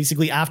Housemarque,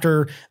 basically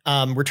after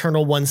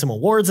Returnal won some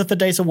awards at the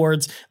DICE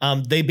Awards,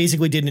 they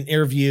basically did an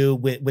interview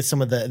with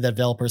some of the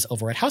developers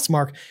over at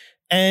Housemarque.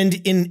 And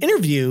in an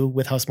interview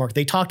with Housemarque,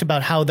 they talked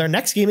about how their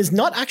next game is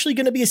not actually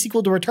going to be a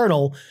sequel to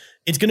Returnal.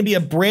 It's going to be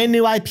a brand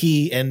new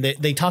IP. And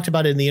they talked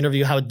about it in the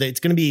interview, how it's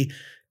going to be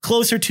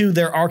closer to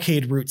their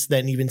arcade roots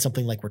than even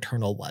something like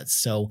Returnal was.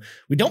 So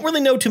we don't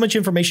really know too much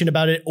information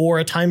about it or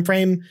a time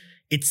frame.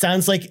 It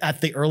sounds like at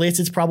the earliest,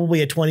 it's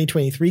probably a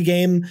 2023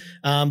 game.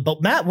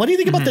 But Matt, what do you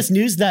think about this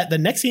news that the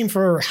next game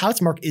for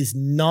Housemarque is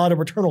not a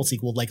Returnal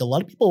sequel, like a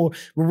lot of people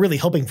were really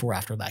hoping for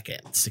after that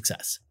game's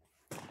success?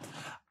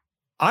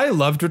 I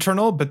loved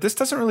Returnal, but this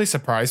doesn't really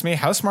surprise me.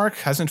 Housemarque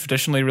hasn't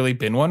traditionally really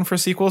been one for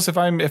sequels, if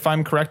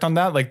I'm correct on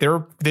that. Like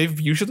they've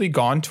usually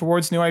gone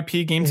towards new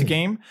IP game to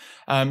game.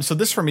 So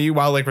this for me,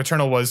 while like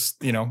Returnal was,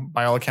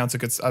 by all accounts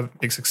a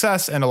big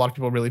success and a lot of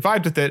people really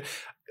vibed with it,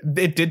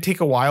 it did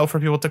take a while for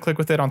people to click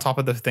with it on top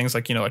of the things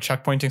like, a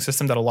checkpointing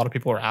system that a lot of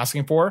people are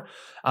asking for.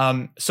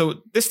 So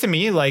this to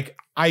me, like,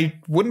 I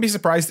wouldn't be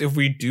surprised if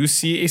we do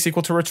see a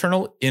sequel to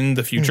Returnal in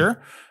the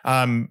future.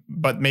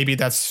 But maybe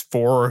that's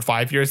 4 or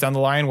 5 years down the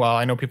line. While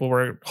I know people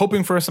were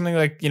hoping for something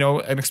like,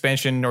 an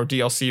expansion or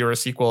DLC or a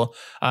sequel.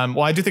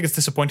 Well, I do think it's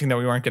disappointing that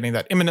we weren't getting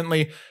that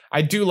imminently.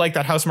 I do like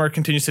that Housemarque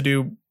continues to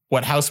do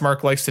what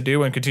Housemarque likes to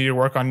do and continue to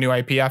work on new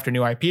IP after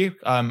new IP.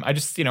 I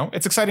just,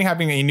 it's exciting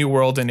having a new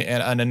world and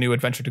a new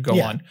adventure to go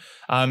on.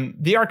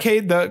 The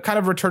arcade, the kind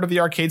of return of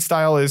the arcade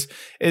style is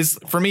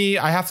for me,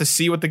 I have to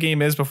see what the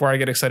game is before I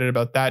get excited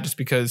about that, just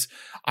because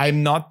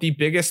I'm not the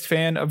biggest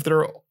fan of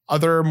their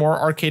other more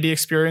arcadey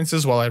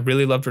experiences. While I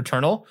really loved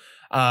Returnal.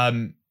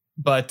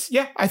 But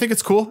yeah, I think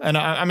it's cool. And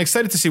I'm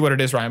excited to see what it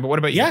is, Ryan. But what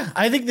about you? Yeah,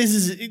 I think this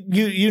is,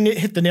 you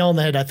hit the nail on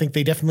the head. I think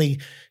they definitely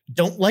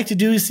don't like to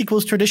do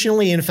sequels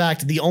traditionally. In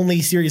fact, the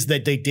only series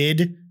that they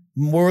did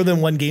more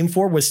than one game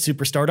for was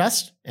Super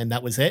Stardust. And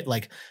that was it.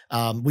 Like,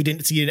 we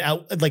didn't see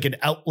an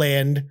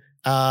Outland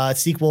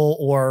sequel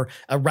or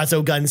a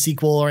Resogun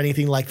sequel or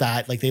anything like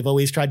that. Like, they've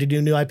always tried to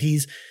do new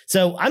IPs.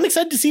 So I'm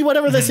excited to see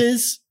whatever this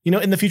is.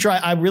 In the future.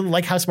 I really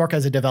like Housemarque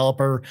as a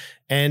developer,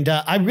 and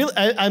I'm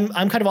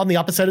kind of on the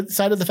opposite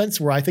side of the fence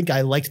where I think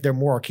I liked their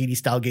more arcadey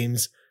style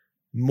games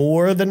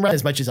more than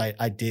as much as I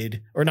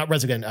did, or not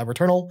Resogun,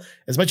 Returnal.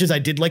 As much as I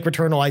did like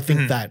Returnal, I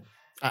think that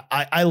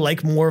I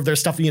like more of their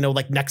stuff,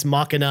 like Nex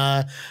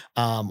Machina,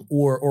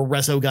 or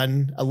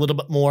Resogun a little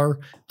bit more.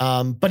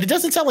 But it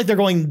doesn't sound like they're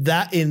going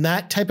in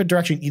that type of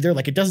direction either.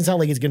 Like, it doesn't sound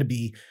like it's going to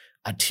be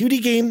a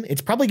 2D game.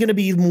 It's probably going to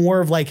be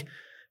more of like,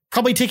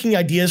 probably taking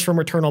ideas from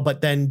Returnal,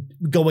 but then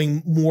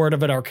going more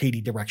of an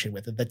arcadey direction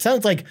with it. That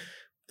sounds like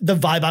the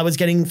vibe I was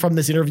getting from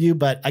this interview,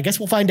 but I guess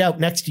we'll find out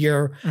next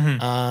year.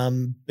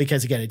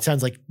 Because again, it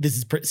sounds like this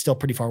is still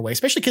pretty far away,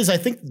 especially because I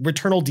think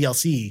Returnal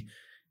DLC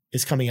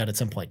is coming out at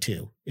some point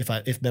too,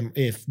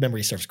 if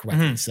memory serves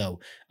correctly. So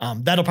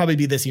that'll probably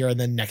be this year, and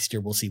then next year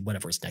we'll see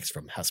whatever's next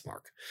from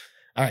Housemarque.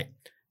 All right,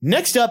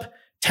 next up,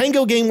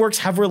 Tango Gameworks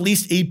have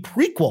released a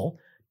prequel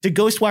to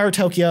Ghostwire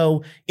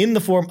Tokyo in the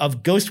form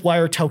of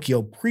Ghostwire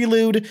Tokyo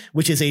Prelude,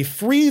 which is a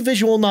free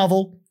visual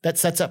novel that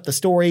sets up the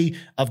story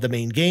of the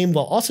main game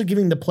while also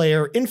giving the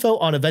player info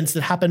on events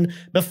that happen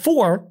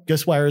before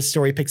Ghostwire's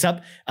story picks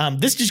up.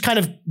 This just kind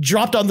of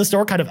dropped on the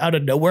store kind of out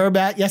of nowhere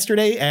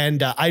yesterday,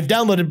 and I've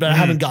downloaded, but I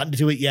haven't gotten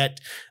to it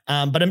yet.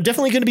 But I'm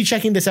definitely going to be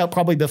checking this out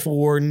probably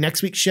before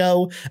next week's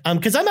show,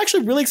 because I'm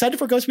actually really excited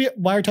for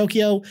Ghostwire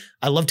Tokyo.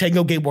 I love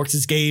Tango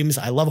Gameworks' games.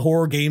 I love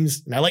horror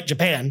games, and I like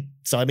Japan.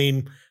 So, I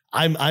mean,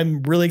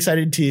 I'm really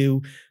excited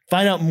to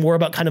find out more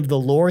about kind of the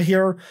lore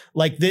here.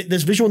 Like,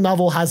 this visual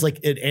novel has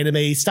like an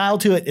anime style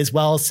to it as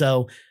well.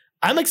 So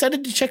I'm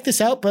excited to check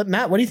this out. But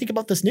Matt, what do you think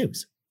about this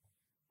news?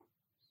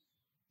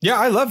 Yeah,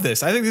 I love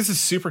this. I think this is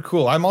super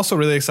cool. I'm also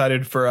really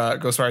excited for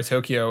Ghostwire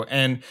Tokyo,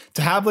 and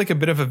to have like a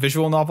bit of a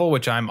visual novel,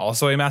 which I'm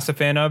also a massive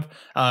fan of.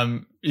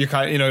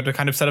 To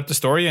kind of set up the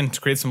story and to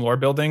create some lore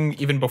building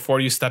even before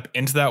you step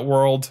into that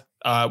world.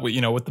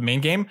 With the main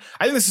game,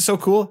 I think this is so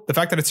cool. The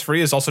fact that it's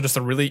free is also just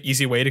a really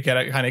easy way to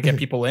get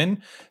people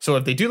in. So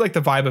if they do like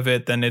the vibe of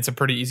it, then it's a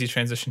pretty easy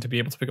transition to be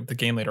able to pick up the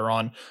game later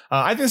on.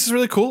 I think this is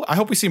really cool. I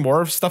hope we see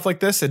more of stuff like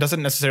this. It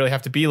doesn't necessarily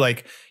have to be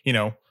like,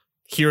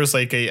 here's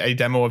like a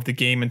demo of the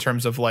game in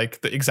terms of like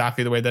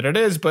exactly the way that it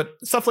is, but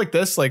stuff like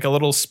this, like a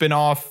little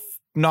spin-off,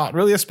 not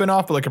really a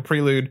spin-off, but like a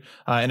prelude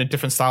in a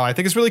different style, I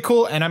think is really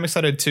cool. And I'm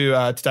excited to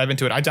dive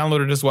into it. I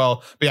downloaded it as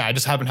well, but yeah, I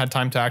just haven't had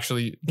time to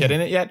actually get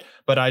in it yet,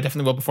 but I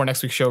definitely will before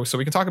next week's show. So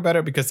we can talk about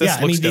it because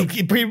this looks dope.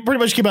 It pretty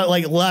much came out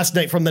like last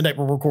night from the night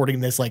we're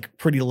recording this, like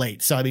pretty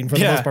late. So I mean, for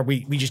the most part,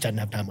 we just didn't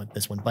have time with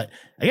this one, but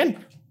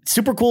again,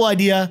 super cool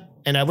idea.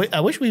 And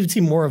I wish we would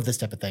see more of this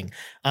type of thing.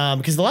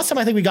 Because the last time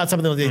I think we got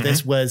something like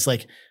this was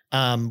like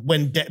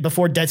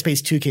before Dead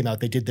Space 2 came out,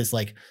 they did this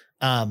like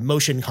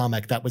motion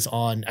comic that was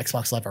on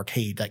Xbox Live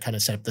Arcade that kind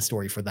of set up the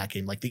story for that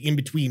game, like the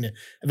in-between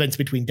events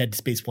between Dead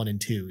Space 1 and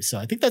 2. So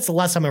I think that's the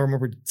last time I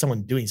remember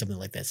someone doing something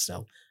like this.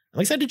 So I'm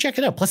excited to check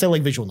it out. Plus I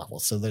like visual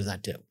novels, so there's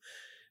that too.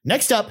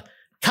 Next up,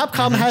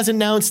 Capcom has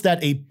announced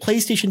that a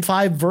PlayStation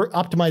 5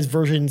 optimized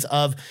versions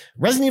of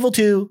Resident Evil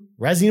 2,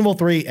 Resident Evil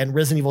 3, and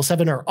Resident Evil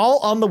 7 are all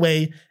on the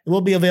way and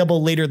will be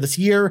available later this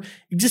year.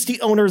 Existing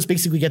owners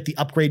basically get the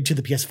upgrade to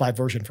the PS5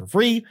 version for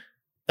free.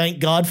 Thank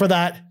God for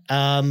that.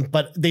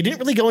 But they didn't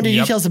really go into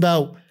details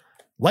about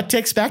what to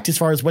expect as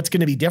far as what's going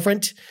to be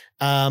different.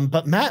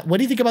 But Matt, what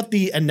do you think about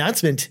the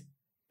announcement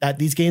that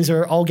these games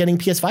are all getting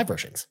PS5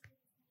 versions?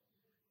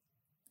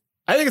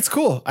 I think it's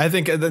cool. I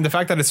think the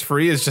fact that it's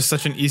free is just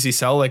such an easy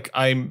sell. Like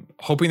I'm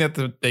hoping that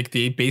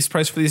the base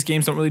price for these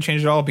games don't really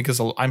change at all, because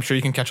I'm sure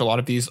you can catch a lot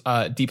of these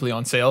deeply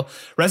on sale.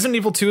 Resident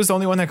Evil 2 is the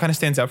only one that kind of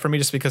stands out for me,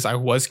 just because I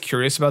was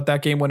curious about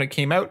that game when it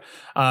came out.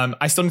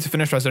 I still need to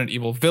finish Resident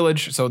Evil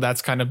Village, so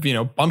that's kind of,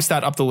 bumps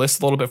that up the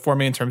list a little bit for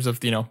me in terms of,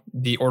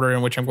 the order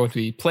in which I'm going to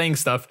be playing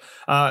stuff.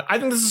 I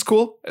think this is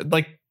cool.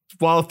 Like,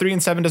 while 3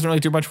 and 7 doesn't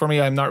really do much for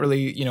me, I'm not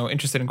really,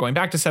 interested in going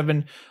back to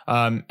 7.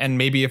 And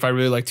maybe if I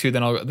really like 2,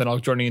 then I'll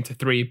journey into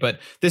 3. But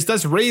this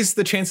does raise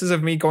the chances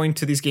of me going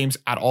to these games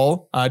at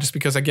all, just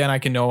because again I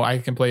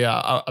can play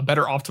a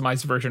better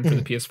optimized version for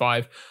the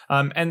PS5.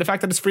 And the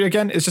fact that it's free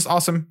again is just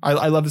awesome.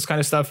 I love this kind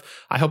of stuff.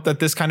 I hope that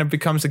this kind of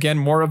becomes again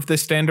more of the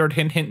standard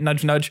hint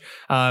nudge nudge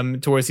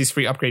towards these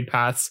free upgrade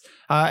paths.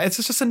 It's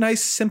just a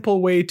nice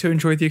simple way to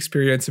enjoy the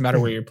experience no matter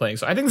where you're playing.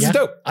 So I think this is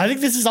dope. I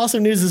think this is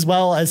awesome news as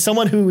well. As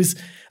someone who's,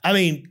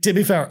 to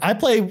be fair, I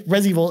play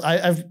Resident Evil.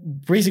 I've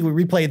basically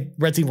replayed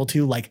Resident Evil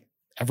 2 like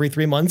every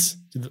 3 months.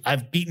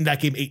 I've beaten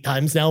that game 8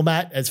 times now,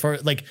 Matt, as far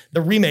as like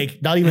the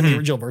remake, not even the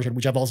original version,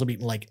 which I've also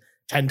beaten like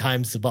 10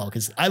 times as well,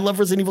 because I love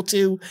Resident Evil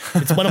 2.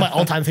 It's one of my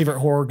all-time favorite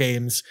horror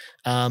games.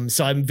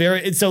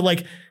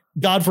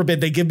 God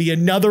forbid they give me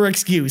another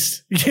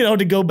excuse,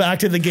 to go back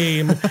to the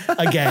game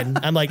again.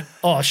 I'm like,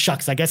 oh,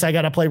 shucks, I guess I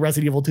got to play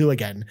Resident Evil 2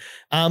 again.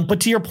 But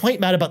to your point,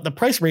 Matt, about the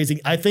price raising,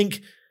 I think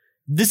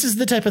this is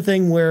the type of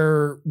thing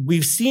where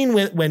we've seen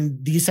when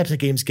these types of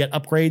games get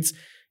upgrades,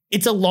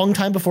 it's a long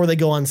time before they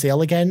go on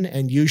sale again.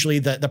 And usually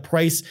the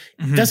price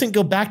doesn't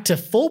go back to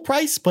full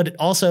price, but it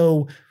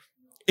also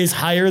is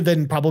higher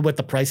than probably what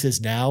the price is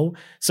now.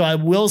 So I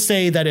will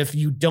say that if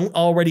you don't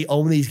already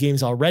own these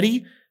games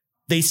already,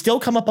 they still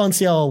come up on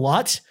sale a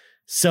lot.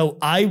 So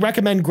I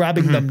recommend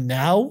grabbing them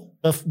now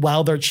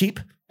while they're cheap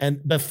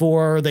and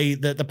before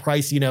the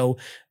price,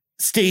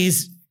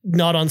 stays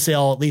not on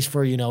sale, at least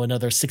for,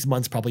 another 6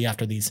 months, probably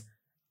after these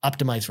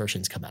optimized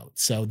versions come out.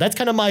 So that's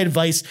kind of my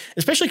advice,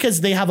 especially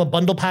because they have a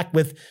bundle pack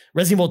with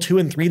Resident Evil 2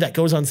 and 3 that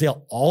goes on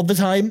sale all the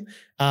time.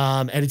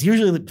 And it's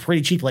usually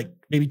pretty cheap, like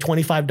maybe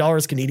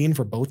 $25 Canadian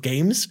for both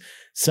games.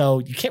 So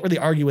you can't really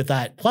argue with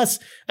that. Plus,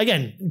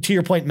 again, to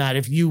your point, Matt,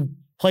 if you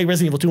play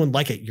Resident Evil 2 and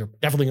like it, you're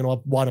definitely going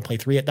to want to play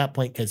 3 at that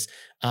point, because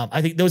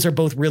I think those are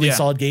both really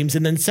solid games.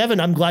 And then 7,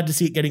 I'm glad to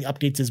see it getting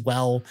updates as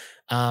well.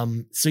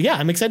 So yeah,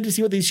 I'm excited to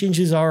see what these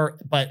changes are.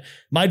 But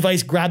my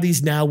advice, grab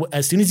these now.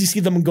 As soon as you see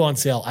them go on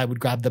sale, I would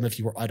grab them if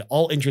you were at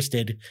all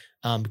interested,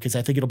 because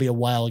I think it'll be a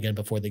while again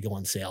before they go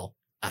on sale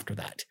after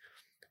that.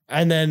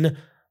 And then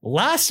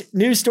last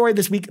news story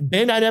this week,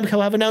 Bandai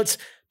Namco have announced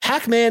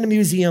Pac-Man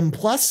Museum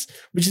Plus,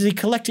 which is a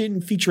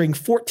collection featuring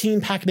 14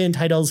 Pac-Man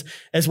titles,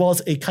 as well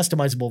as a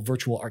customizable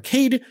virtual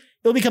arcade.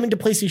 It'll be coming to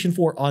PlayStation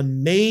 4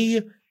 on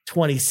May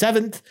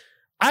 27th.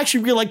 I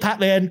actually really like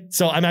Pac-Man,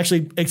 so I'm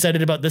actually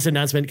excited about this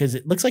announcement because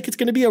it looks like it's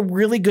going to be a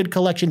really good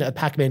collection of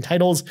Pac-Man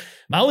titles.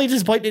 My only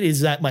disappointment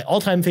is that my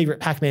all-time favorite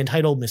Pac-Man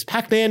title, Miss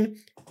Pac-Man,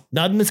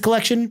 not in this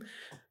collection,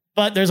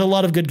 but there's a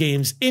lot of good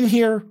games in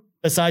here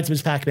besides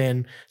Ms.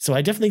 Pac-Man. So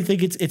I definitely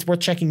think it's worth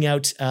checking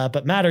out.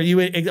 But Matt, are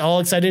you all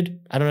excited?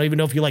 I don't even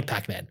know if you like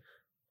Pac-Man.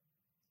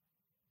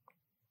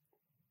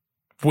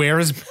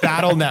 Where's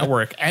Battle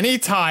Network?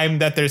 Anytime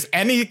that there's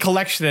any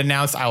collection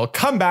announced, I will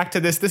come back to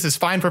this. This is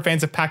fine for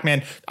fans of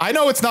Pac-Man. I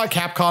know it's not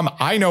Capcom.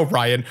 I know,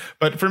 Ryan.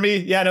 But for me,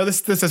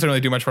 this doesn't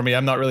really do much for me.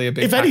 I'm not really a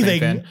big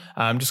Pac-Man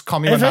fan. Just call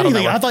me my Battle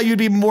Network. I thought you'd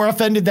be more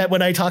offended that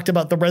when I talked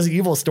about the Resident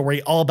Evil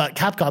story all about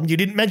Capcom, you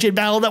didn't mention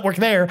Battle Network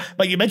there,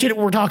 but you mentioned it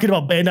when we're talking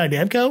about Bandai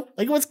Namco.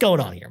 Like, what's going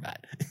on here,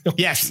 Matt?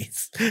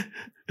 Yes.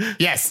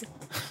 Yes.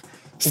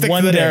 Stick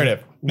to the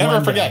narrative.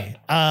 Never forget.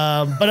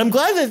 But I'm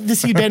glad to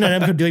see Bandai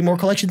Namco doing more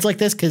collections like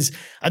this, because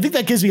I think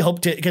that gives me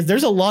hope because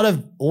there's a lot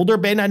of older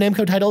Bandai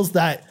Namco titles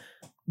that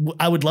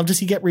I would love to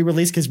see get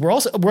re-released, because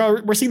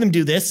we're seeing them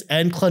do this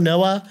and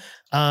Klonoa.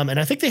 And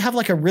I think they have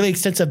like a really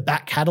extensive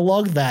back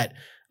catalog that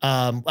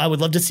I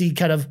would love to see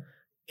kind of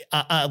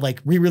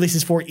like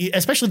re-releases for,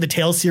 especially the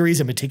Tales series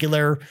in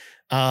particular.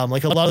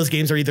 Like a lot of those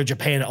games are either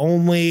Japan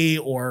only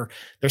or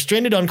they're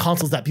stranded on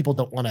consoles that people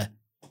don't want to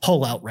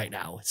pull out right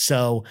now.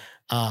 So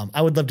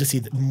I would love to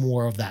see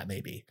more of that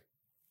maybe.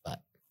 But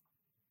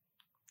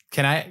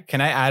can I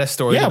add a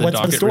story to the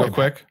docket real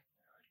quick?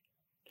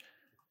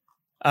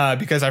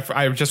 because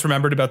I just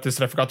remembered about this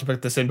and I forgot to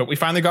put this in, but we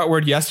finally got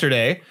word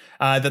yesterday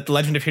that The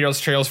Legend of Heroes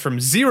Trails from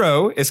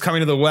Zero is coming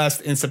to the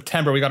West in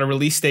September. We got a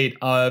release date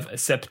of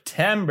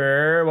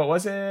September. What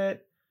was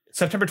it?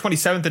 September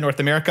 27th in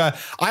North America.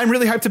 I'm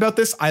really hyped about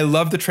this. I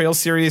love the Trails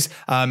series.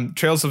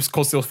 Trails of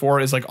Cold Steel 4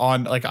 is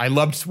I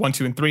loved 1,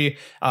 2, and 3.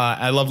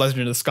 I love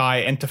Legend of the Sky.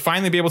 And to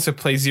finally be able to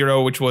play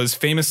Zero, which was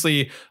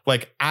famously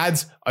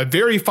adds a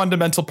very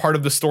fundamental part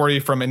of the story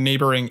from a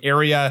neighboring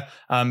area,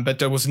 but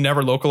it was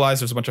never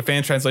localized. There's a bunch of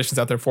fan translations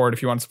out there for it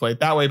if you want to play it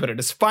that way, but it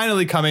is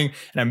finally coming,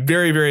 and I'm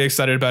very, very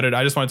excited about it.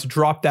 I just wanted to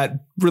drop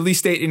that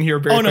release date in here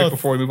very quick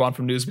before we move on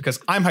from news, because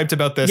I'm hyped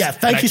about this. Yeah,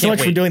 thank you so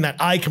much for doing that.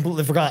 I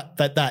completely forgot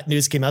that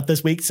news came out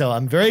this week, so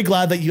I'm very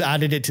glad that you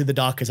added it to the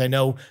doc, because I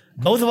know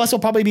both of us will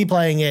probably be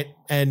playing it,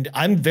 and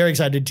I'm very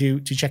excited to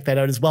check that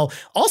out as well.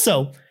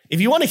 Also, if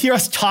you want to hear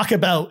us talk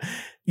about,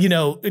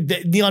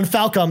 Neon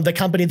Falcom, the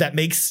company that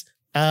makes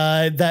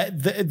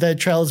the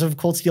Trails of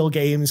Cold Steel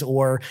games,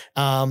 or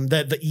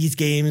the Ease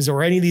games,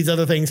 or any of these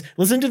other things,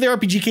 listen to the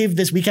RPG Cave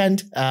this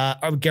weekend.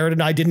 Garrett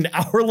and I did an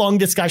hour-long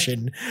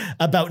discussion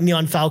about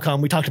Neon Falcom.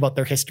 We talked about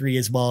their history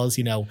as well as,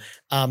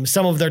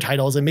 some of their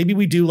titles, and maybe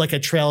we do a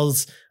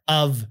Trails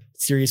of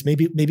series,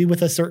 maybe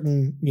with a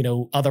certain,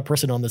 other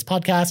person on this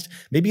podcast,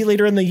 maybe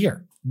later in the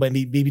year,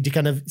 maybe to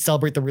kind of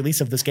celebrate the release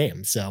of this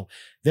game. So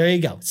there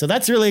you go. So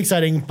that's really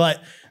exciting.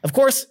 But of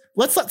course,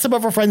 let's let some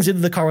of our friends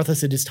into the car with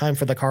us. It is time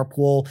for the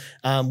carpool,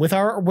 with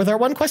our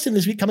one question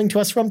this week coming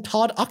to us from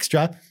Todd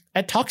Oxtra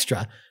at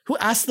Talkstra, who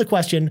asked the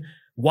question,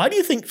 why do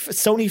you think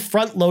Sony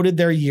front loaded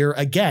their year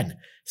again?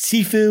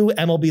 Sifu,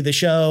 MLB The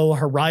Show,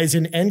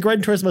 Horizon, and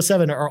Gran Turismo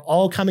 7 are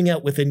all coming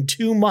out within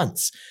 2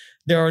 months.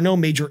 There are no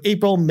major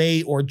April,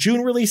 May, or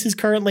June releases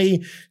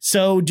currently.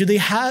 So do they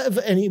have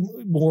any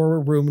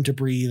more room to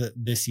breathe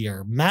this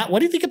year? Matt, what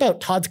do you think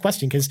about Todd's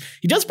question? Because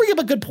he does bring up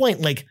a good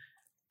point.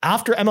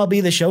 After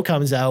MLB The Show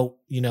comes out,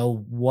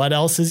 what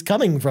else is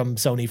coming from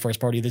Sony first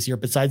party this year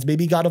besides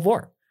maybe God of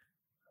War?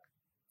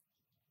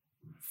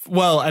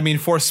 Well,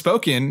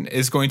 Forspoken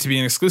is going to be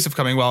an exclusive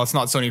coming. While it's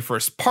not Sony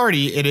first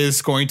party, it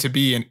is going to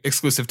be an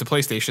exclusive to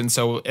PlayStation.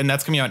 So, and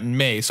that's coming out in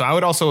May. So I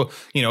would also,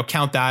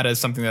 count that as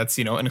something that's,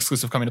 an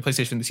exclusive coming to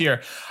PlayStation this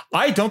year.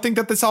 I don't think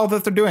that that's all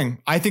that they're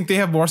doing. I think they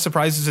have more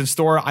surprises in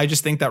store. I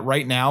just think that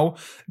right now,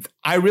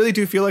 I really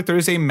do feel like there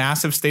is a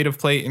massive state of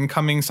play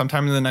incoming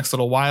sometime in the next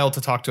little while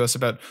to talk to us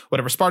about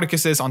whatever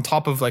Spartacus is, on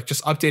top of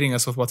just updating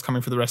us with what's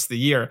coming for the rest of the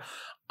year.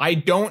 I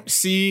don't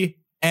see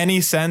any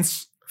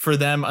sense for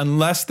them,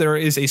 unless there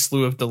is a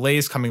slew of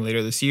delays coming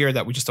later this year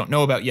that we just don't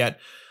know about yet,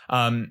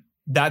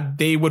 that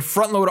they would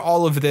front load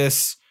all of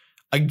this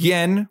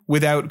again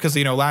without, because,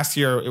 last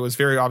year it was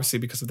very obviously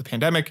because of the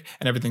pandemic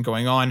and everything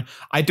going on.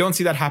 I don't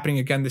see that happening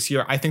again this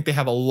year. I think they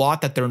have a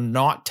lot that they're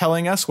not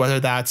telling us,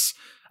 whether that's,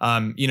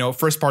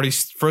 first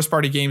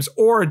party games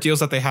or deals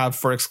that they have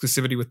for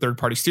exclusivity with third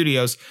party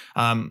studios,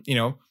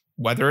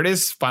 whether it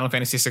is Final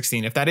Fantasy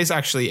 16, if that is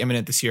actually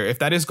imminent this year, if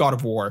that is God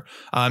of War,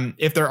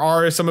 if there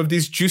are some of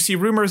these juicy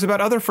rumors about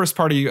other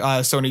first-party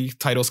Sony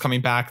titles coming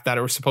back that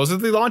are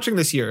supposedly launching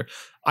this year,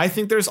 I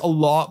think there's a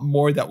lot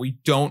more that we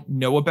don't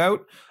know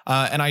about.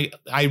 And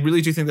I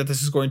really do think that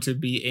this is going to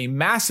be a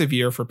massive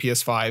year for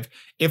PS5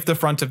 if the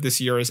front of this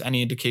year is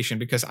any indication,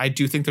 because I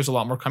do think there's a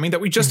lot more coming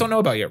that we just don't know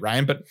about yet,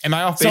 Ryan. But am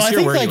I off base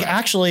here? So I think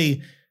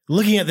actually,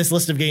 looking at this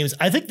list of games,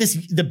 I think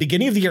the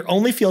beginning of the year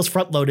only feels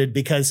front loaded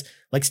because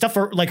stuff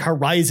like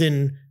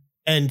Horizon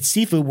and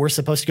Sifu were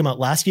supposed to come out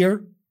last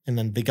year, and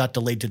then they got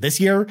delayed to this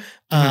year.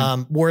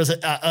 Whereas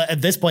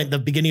at this point, the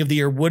beginning of the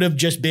year would have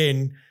just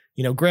been,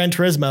 Gran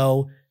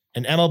Turismo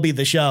and MLB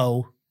The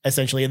Show,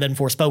 essentially, and then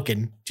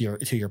Forspoken,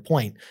 to your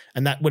point.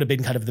 And that would have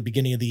been kind of the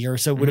beginning of the year.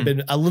 So it would have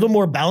been a little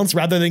more balanced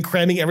rather than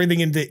cramming everything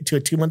into a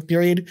 2-month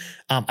period.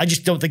 I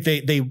just don't think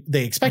they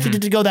expected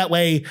it to go that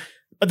way.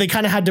 But they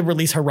kind of had to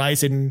release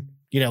Horizon,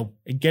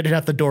 and get it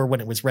out the door when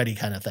it was ready,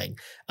 kind of thing.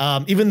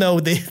 Even though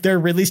their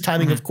release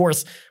timing, of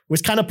course,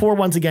 was kind of poor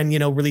once again,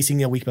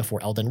 releasing a week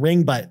before Elden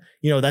Ring. But,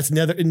 that's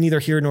neither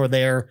here nor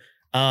there.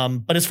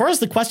 But as far as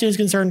the question is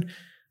concerned,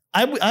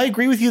 I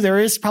agree with you. There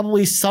is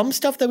probably some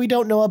stuff that we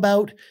don't know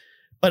about.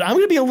 But I'm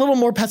going to be a little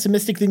more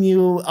pessimistic than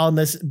you on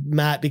this,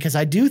 Matt, because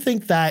I do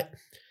think that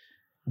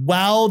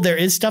while there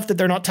is stuff that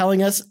they're not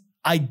telling us,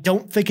 I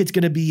don't think it's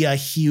going to be a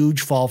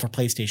huge fall for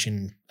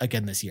PlayStation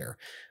again this year.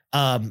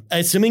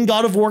 Assuming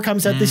God of War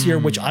comes out this year,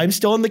 which I'm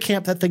still in the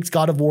camp that thinks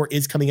God of War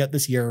is coming out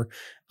this year.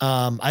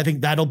 I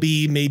think that'll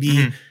be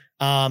maybe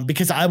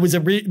because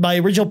my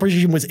original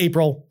prediction was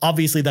April.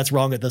 Obviously, that's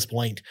wrong at this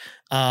point.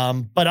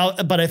 But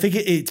I think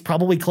it's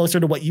probably closer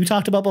to what you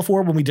talked about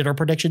before when we did our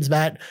predictions,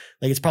 Matt.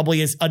 It's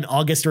probably an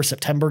August or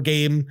September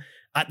game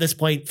at this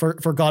point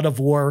for God of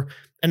War.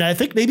 And I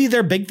think maybe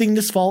their big thing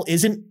this fall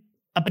isn't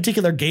a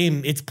particular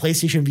game, it's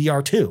PlayStation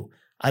VR 2.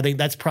 I think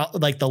that's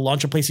the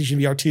launch of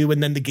PlayStation VR 2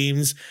 and then the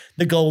games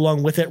that go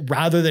along with it,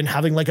 rather than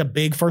having a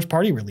big first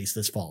party release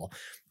this fall.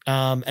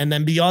 And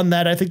then beyond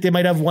that, I think they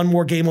might have one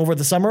more game over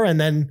the summer, and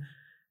then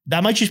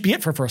that might just be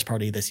it for first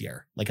party this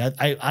year.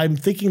 I'm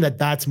thinking that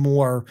that's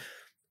more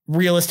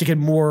realistic and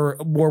more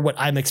what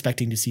I'm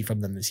expecting to see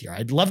from them this year.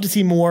 I'd love to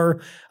see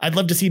more. I'd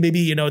love to see maybe,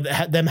 you know,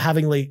 them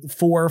having like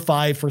 4 or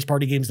 5 first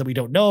party games that we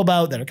don't know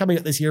about that are coming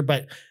out this year,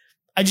 but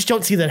I just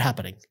don't see that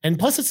happening. And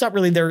plus it's not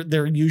really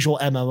their usual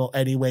MMO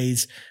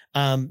anyways.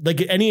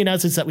 Like any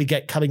announcements that we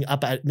get coming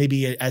up at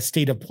maybe a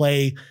state of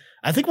play,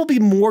 I think will be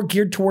more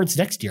geared towards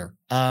next year.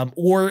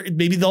 Or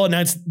maybe they'll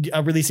announce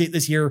a release date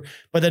this year,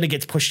 but then it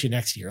gets pushed to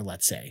next year,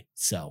 let's say.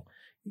 So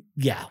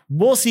yeah,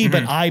 we'll see.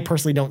 But I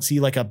personally don't see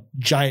like a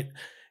giant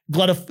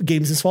glut of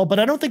games this fall, but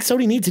I don't think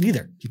Sony needs it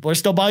either. People are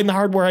still buying the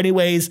hardware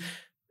anyways.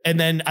 And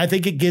then I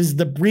think it gives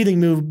the breathing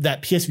move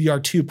that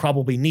PSVR 2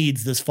 probably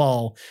needs this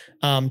fall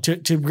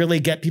to really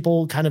get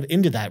people kind of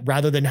into that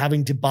rather than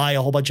having to buy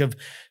a whole bunch of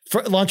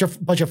launch a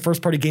bunch of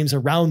first party games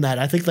around that.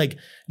 I think like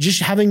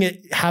just having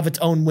it have its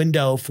own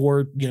window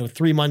for, you know,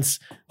 3 months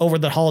over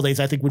the holidays,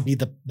 I think would be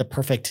the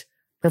perfect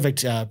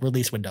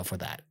release window for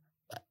that.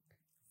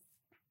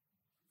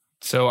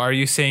 So are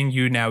you saying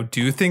you now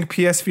do think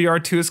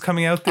PSVR 2 is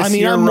coming out this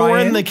year, I'm Ryan? more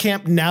in the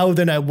camp now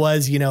than I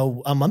was, you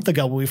know, a month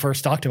ago when we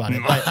first talked about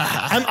it. But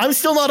I'm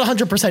still not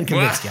 100%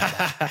 convinced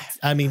yet.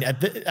 I mean,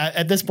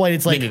 at this point,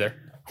 it's like,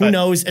 who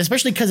knows?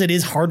 Especially because it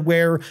is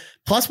hardware.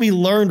 Plus, we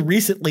learned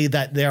recently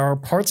that there are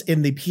parts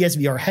in the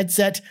PSVR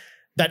headset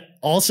that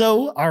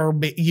also are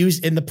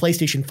used in the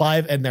PlayStation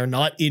 5 and they're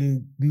not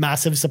in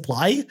massive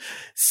supply.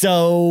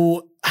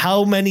 So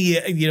how many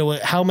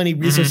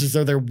resources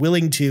are they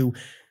willing to,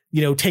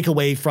 you know, take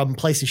away from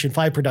PlayStation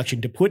 5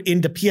 production to put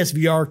into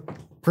PSVR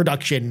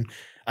production,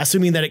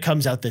 assuming that it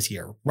comes out this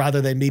year, rather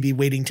than maybe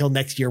waiting till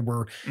next year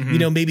where, you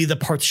know, maybe the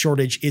parts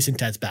shortage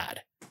isn't as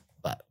bad,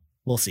 but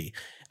we'll see.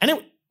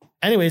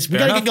 Anyways, we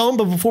got to get going.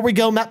 But before we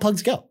go, Matt,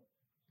 plugs go.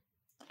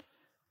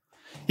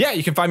 Yeah,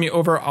 you can find me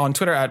over on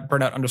Twitter at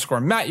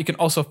burnout_Matt. You can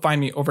also find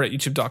me over at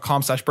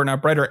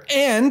youtube.com/burnoutbrighter.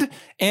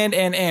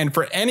 And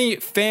for any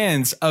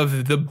fans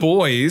of The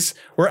Boys,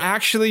 we're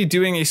actually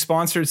doing a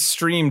sponsored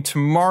stream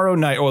tomorrow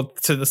night.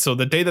 So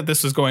the day that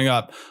this is going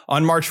up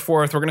on March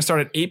 4th, we're going to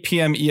start at 8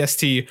 p.m.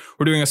 EST.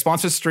 We're doing a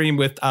sponsored stream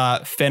with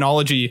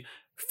Fanology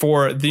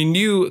for the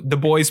new The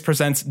Boys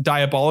Presents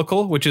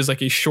Diabolical, which is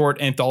like a short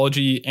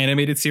anthology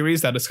animated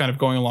series that is kind of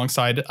going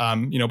alongside,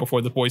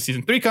 before The Boys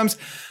Season 3 comes.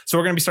 So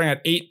we're going to be starting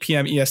at 8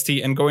 p.m.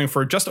 EST and going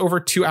for just over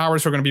 2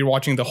 hours. We're going to be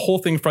watching the whole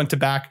thing front to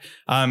back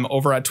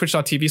over at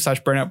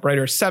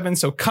twitch.tv/burnoutbrighter7.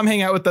 So come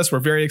hang out with us. We're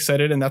very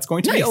excited, and that's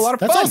going to be a lot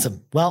of fun. That's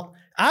awesome. Well,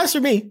 as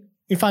for me,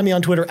 you can find me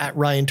on Twitter at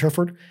Ryan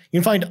Turford.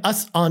 You can find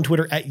us on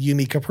Twitter at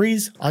Yumi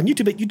Capriz, on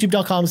YouTube at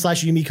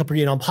youtube.com/Yumi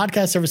Capri, and on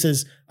podcast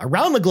services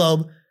around the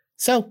globe.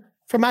 So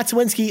for Matt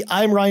Sawinski,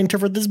 I'm Ryan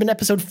Turford. This has been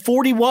episode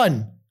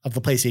 41 of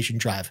the PlayStation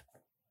Drive,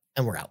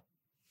 and we're out.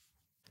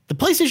 The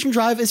PlayStation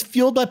Drive is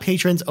fueled by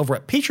patrons over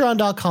at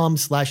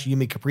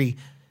patreon.com/Yumi Capri.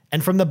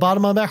 And from the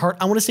bottom of my heart,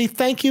 I want to say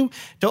thank you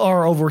to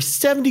our over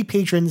 70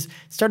 patrons,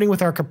 starting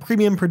with our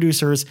Capremium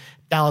producers,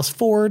 Dallas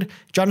Ford,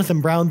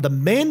 Jonathan Brown, the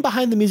man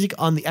behind the music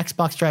on the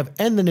Xbox Drive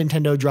and the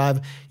Nintendo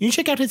Drive. You can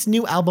check out his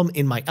new album,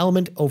 In My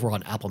Element, over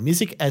on Apple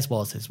Music, as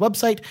well as his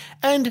website,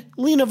 and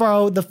Lee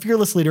Navarro, the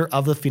fearless leader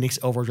of the Phoenix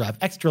Overdrive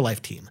Extra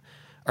Life team.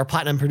 Our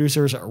platinum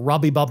producers are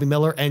Robbie Bobby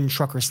Miller and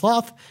Trucker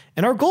Sloth,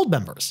 and our gold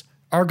members,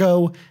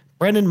 Argo,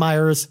 Brandon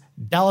Myers,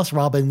 Dallas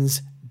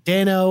Robbins,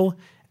 Dano,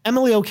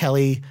 Emily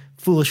O'Kelly,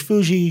 Foolish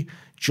Fuji,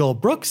 Joel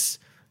Brooks,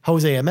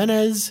 Jose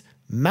Jimenez,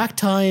 Mac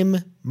Time,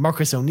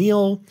 Marcus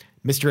O'Neill,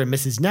 Mr. and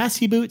Mrs.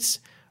 Nasty Boots,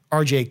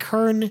 RJ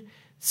Kern,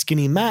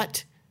 Skinny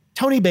Matt,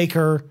 Tony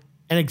Baker,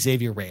 and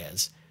Xavier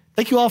Reyes.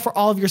 Thank you all for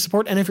all of your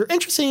support. And if you're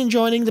interested in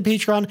joining the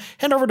Patreon,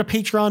 head over to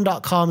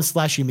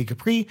patreon.com/Yumi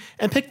Capri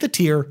and pick the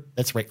tier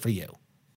that's right for you.